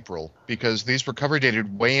date April, because these were cover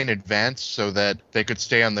dated way in advance so that they could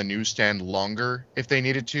stay on the newsstand longer if they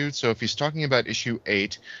needed to. So if he's talking about issue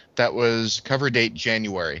 8, that was cover date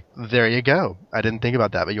January. There you go. I didn't think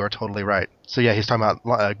about that, but you are totally right. So yeah, he's talking about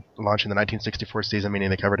launching the 1964 season, meaning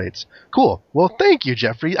the cover dates. Cool. Well, thank you,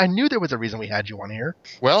 Jeffrey. I knew there was a reason we had you on here.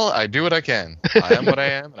 Well, I do what I can. I am what I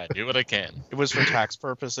am, and I do what I can. It was for tax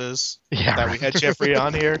purposes Yeah. that we had Jeffrey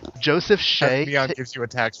on here. Joseph Shea. Beyond gives you a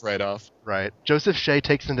tax write-off. Right. Joseph Shea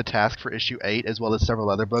takes him to task for issue 8 as well as several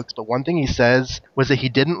other books, but one thing he says was that he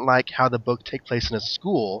didn't like how the book took place in a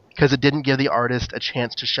school because it didn't give the artist a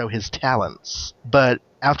chance to show his talents. But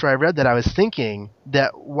after I read that, I was thinking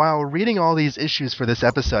that while reading all these issues for this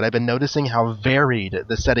episode, I've been noticing how varied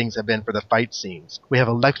the settings have been for the fight scenes. We have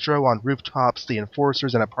Electro on rooftops, the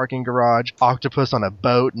Enforcers in a parking garage, Octopus on a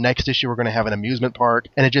boat, next issue we're going to have an amusement park,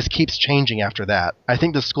 and it just keeps changing after that. I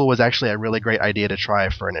think the school was actually a really great idea to try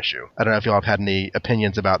for an issue. I don't know if y'all have had any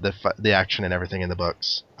opinions about the action and everything in the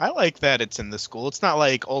books. I like that it's in the school. It's not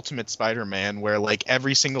like Ultimate Spider-Man where like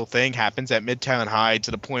every single thing happens at Midtown High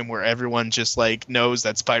to the point where everyone just like knows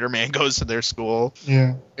that Spider-Man goes to their school.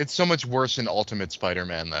 Yeah. It's so much worse in Ultimate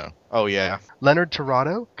Spider-Man, though. Oh, yeah. Leonard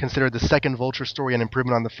Torado considered the second Vulture story an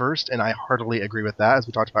improvement on the first, and I heartily agree with that, as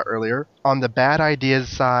we talked about earlier. On the bad ideas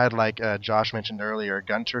side, like Josh mentioned earlier,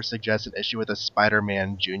 Gunter suggests an issue with a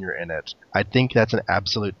Spider-Man Jr. in it. I think that's an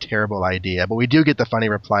absolute terrible idea, but we do get the funny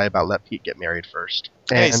reply about let Pete get married first.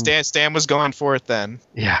 Hey, Stan was going for it then.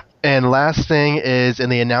 Yeah. And last thing is, in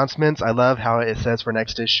the announcements, I love how it says for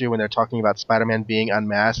next issue, when they're talking about Spider-Man being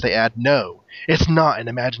unmasked, they add, no, it's not an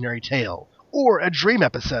imaginary tale. Or a dream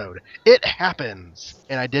episode. It happens.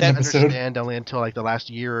 And I didn't understand only until like the last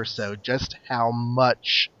year or so just how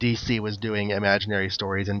much DC was doing imaginary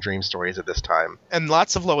stories and dream stories at this time. And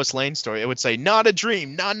lots of Lois Lane story. It would say, not a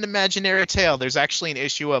dream, not an imaginary tale. There's actually an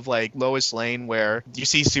issue of like Lois Lane where you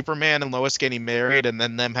see Superman and Lois getting married and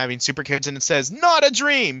then them having super kids, and it says, not a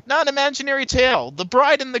dream, not an imaginary tale. The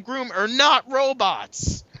bride and the groom are not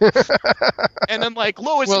robots. And then like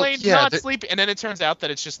Lois Lane's not sleeping, and then it turns out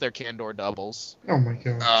that it's just their Candor doubles. Oh my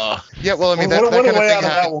god. Yeah, well, I mean, Well, that what a kind of way thing out of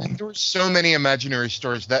that happened. one. There were so many imaginary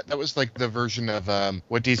stories. That was like the version of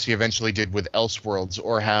what DC eventually did with Elseworlds,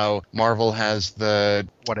 or how Marvel has the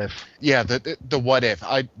What if? Yeah, the what if.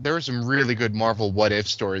 There are some really good Marvel what if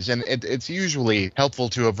stories, and it's usually helpful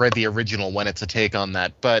to have read the original when it's a take on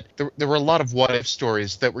that. But there were a lot of what if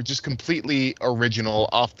stories that were just completely original,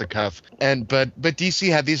 off the cuff. But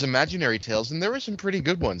DC had these imaginary tales, and there were some pretty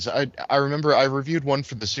good ones. I remember I reviewed one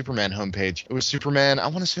for the Superman homepage. It was Superman, I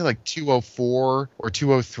want to say like 204 or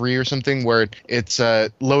 203 or something, where it's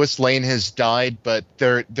Lois Lane has died, but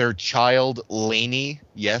their child Laney,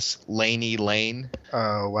 yes, Laney Lane,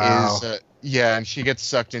 Oh, wow. Yeah, and she gets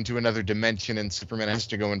sucked into another dimension, and Superman has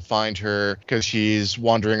to go and find her because she's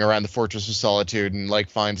wandering around the Fortress of Solitude and like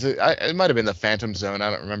finds it. It might have been the Phantom Zone, I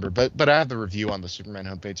don't remember, but I have the review on the Superman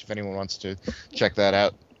homepage if anyone wants to check that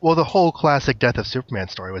out. Well, the whole classic Death of Superman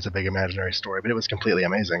story was a big imaginary story, but it was completely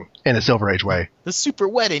amazing in a Silver Age way. The super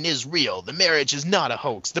wedding is real. The marriage is not a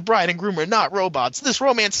hoax. The bride and groom are not robots. This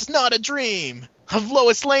romance is not a dream. Of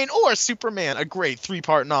Lois Lane or Superman, a great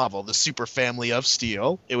 3-part novel, The Super Family of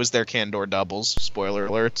Steel. It was their Candor doubles. Spoiler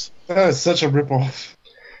alerts. That is such a ripoff.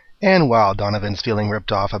 And while Donovan's feeling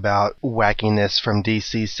ripped off about wackiness from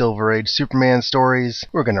DC's Silver Age Superman stories,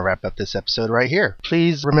 we're going to wrap up this episode right here.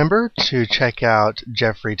 Please remember to check out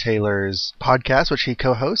Jeffrey Taylor's podcast, which he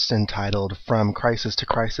co-hosts, entitled From Crisis to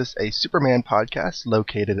Crisis, a Superman podcast,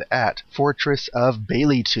 located at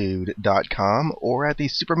fortressofbaileytude.com or at the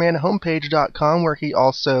supermanhomepage.com, where he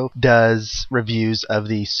also does reviews of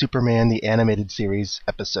the Superman the Animated Series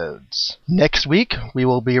episodes. Next week, we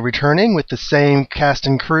will be returning with the same cast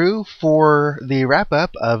and crew for the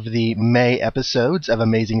wrap-up of the May episodes of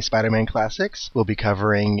Amazing Spider-Man Classics. We'll be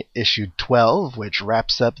covering issue 12, which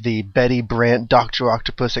wraps up the Betty Brant Dr.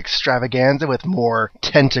 Octopus extravaganza with more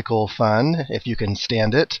tentacle fun, if you can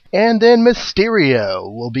stand it. And then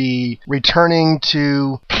Mysterio will be returning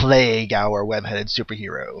to plague our web-headed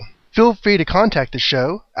superhero. Feel free to contact the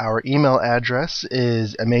show. Our email address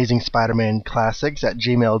is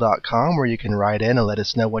amazingspidermanclassics@gmail.com, where you can write in and let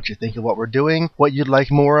us know what you think of what we're doing, what you'd like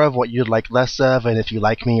more of, what you'd like less of, and if you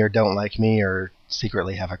like me or don't like me or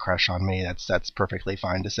secretly have a crush on me, that's perfectly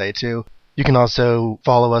fine to say too. You can also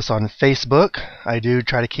follow us on Facebook. I do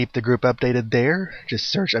try to keep the group updated there. Just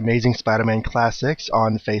search Amazing Spider-Man Classics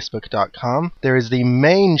on Facebook.com. There is the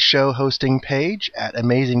main show hosting page at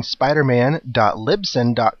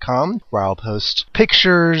amazingspiderman.libsyn.com, where I'll post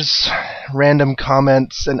pictures, random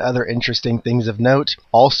comments, and other interesting things of note.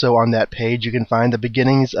 Also on that page, you can find the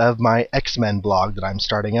beginnings of my X-Men blog that I'm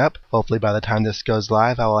starting up. Hopefully by the time this goes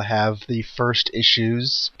live, I will have the first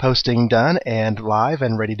issues posting done and live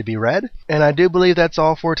and ready to be read. And I do believe that's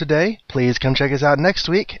all for today. Please come check us out next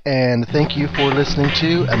week, and thank you for listening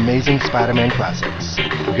to Amazing Spider-Man Classics.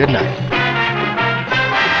 Good night.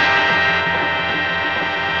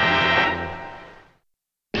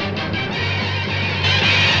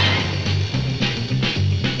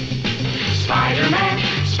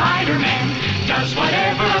 Spider-Man does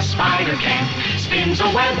whatever a spider can. Spins a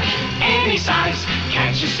web any size,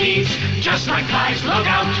 catches thieves just like flies. Look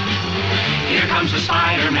out, here comes the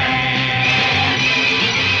Spider-Man.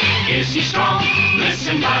 Is he strong?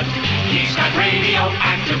 Listen, bud, he's got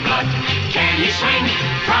radioactive blood. Can he swing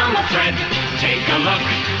from a thread? Take a look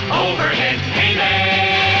overhead. Hey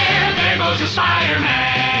there goes the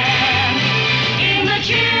Spider-Man. In the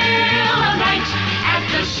chill of night, at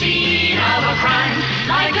the scene of a crime,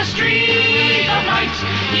 like a streak of light,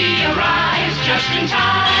 he arrives just in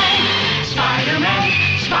time. Spider-Man,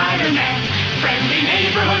 Spider-Man, friendly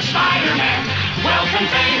neighborhood Spider-Man. Wealth and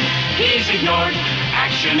fame, he's ignored.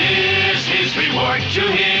 Action is his reward to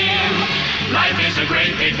him. Life is a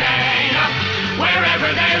great big hang-up.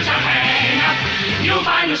 Wherever there's a hang-up, you'll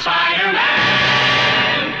find the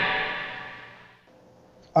Spider-Man.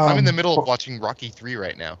 I'm in the middle of watching Rocky 3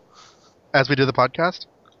 right now. As we do the podcast?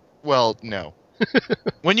 Well, no.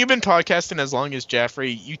 When you've been podcasting as long as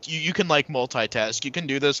Jeffrey, you can like multitask. You can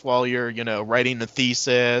do this while you're, writing a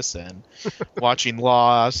thesis and watching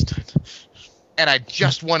Lost. And I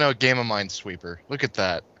just won a game of Minesweeper. Look at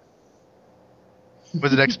that.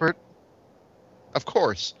 Was it expert? Of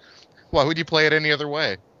course. Why would you play it any other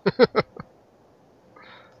way?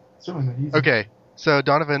 Okay, so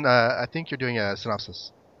Donovan, I think you're doing a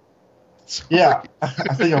synopsis. Sorry. Yeah,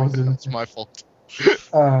 I think I was doing it. It's my fault.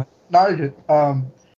 No, you're good.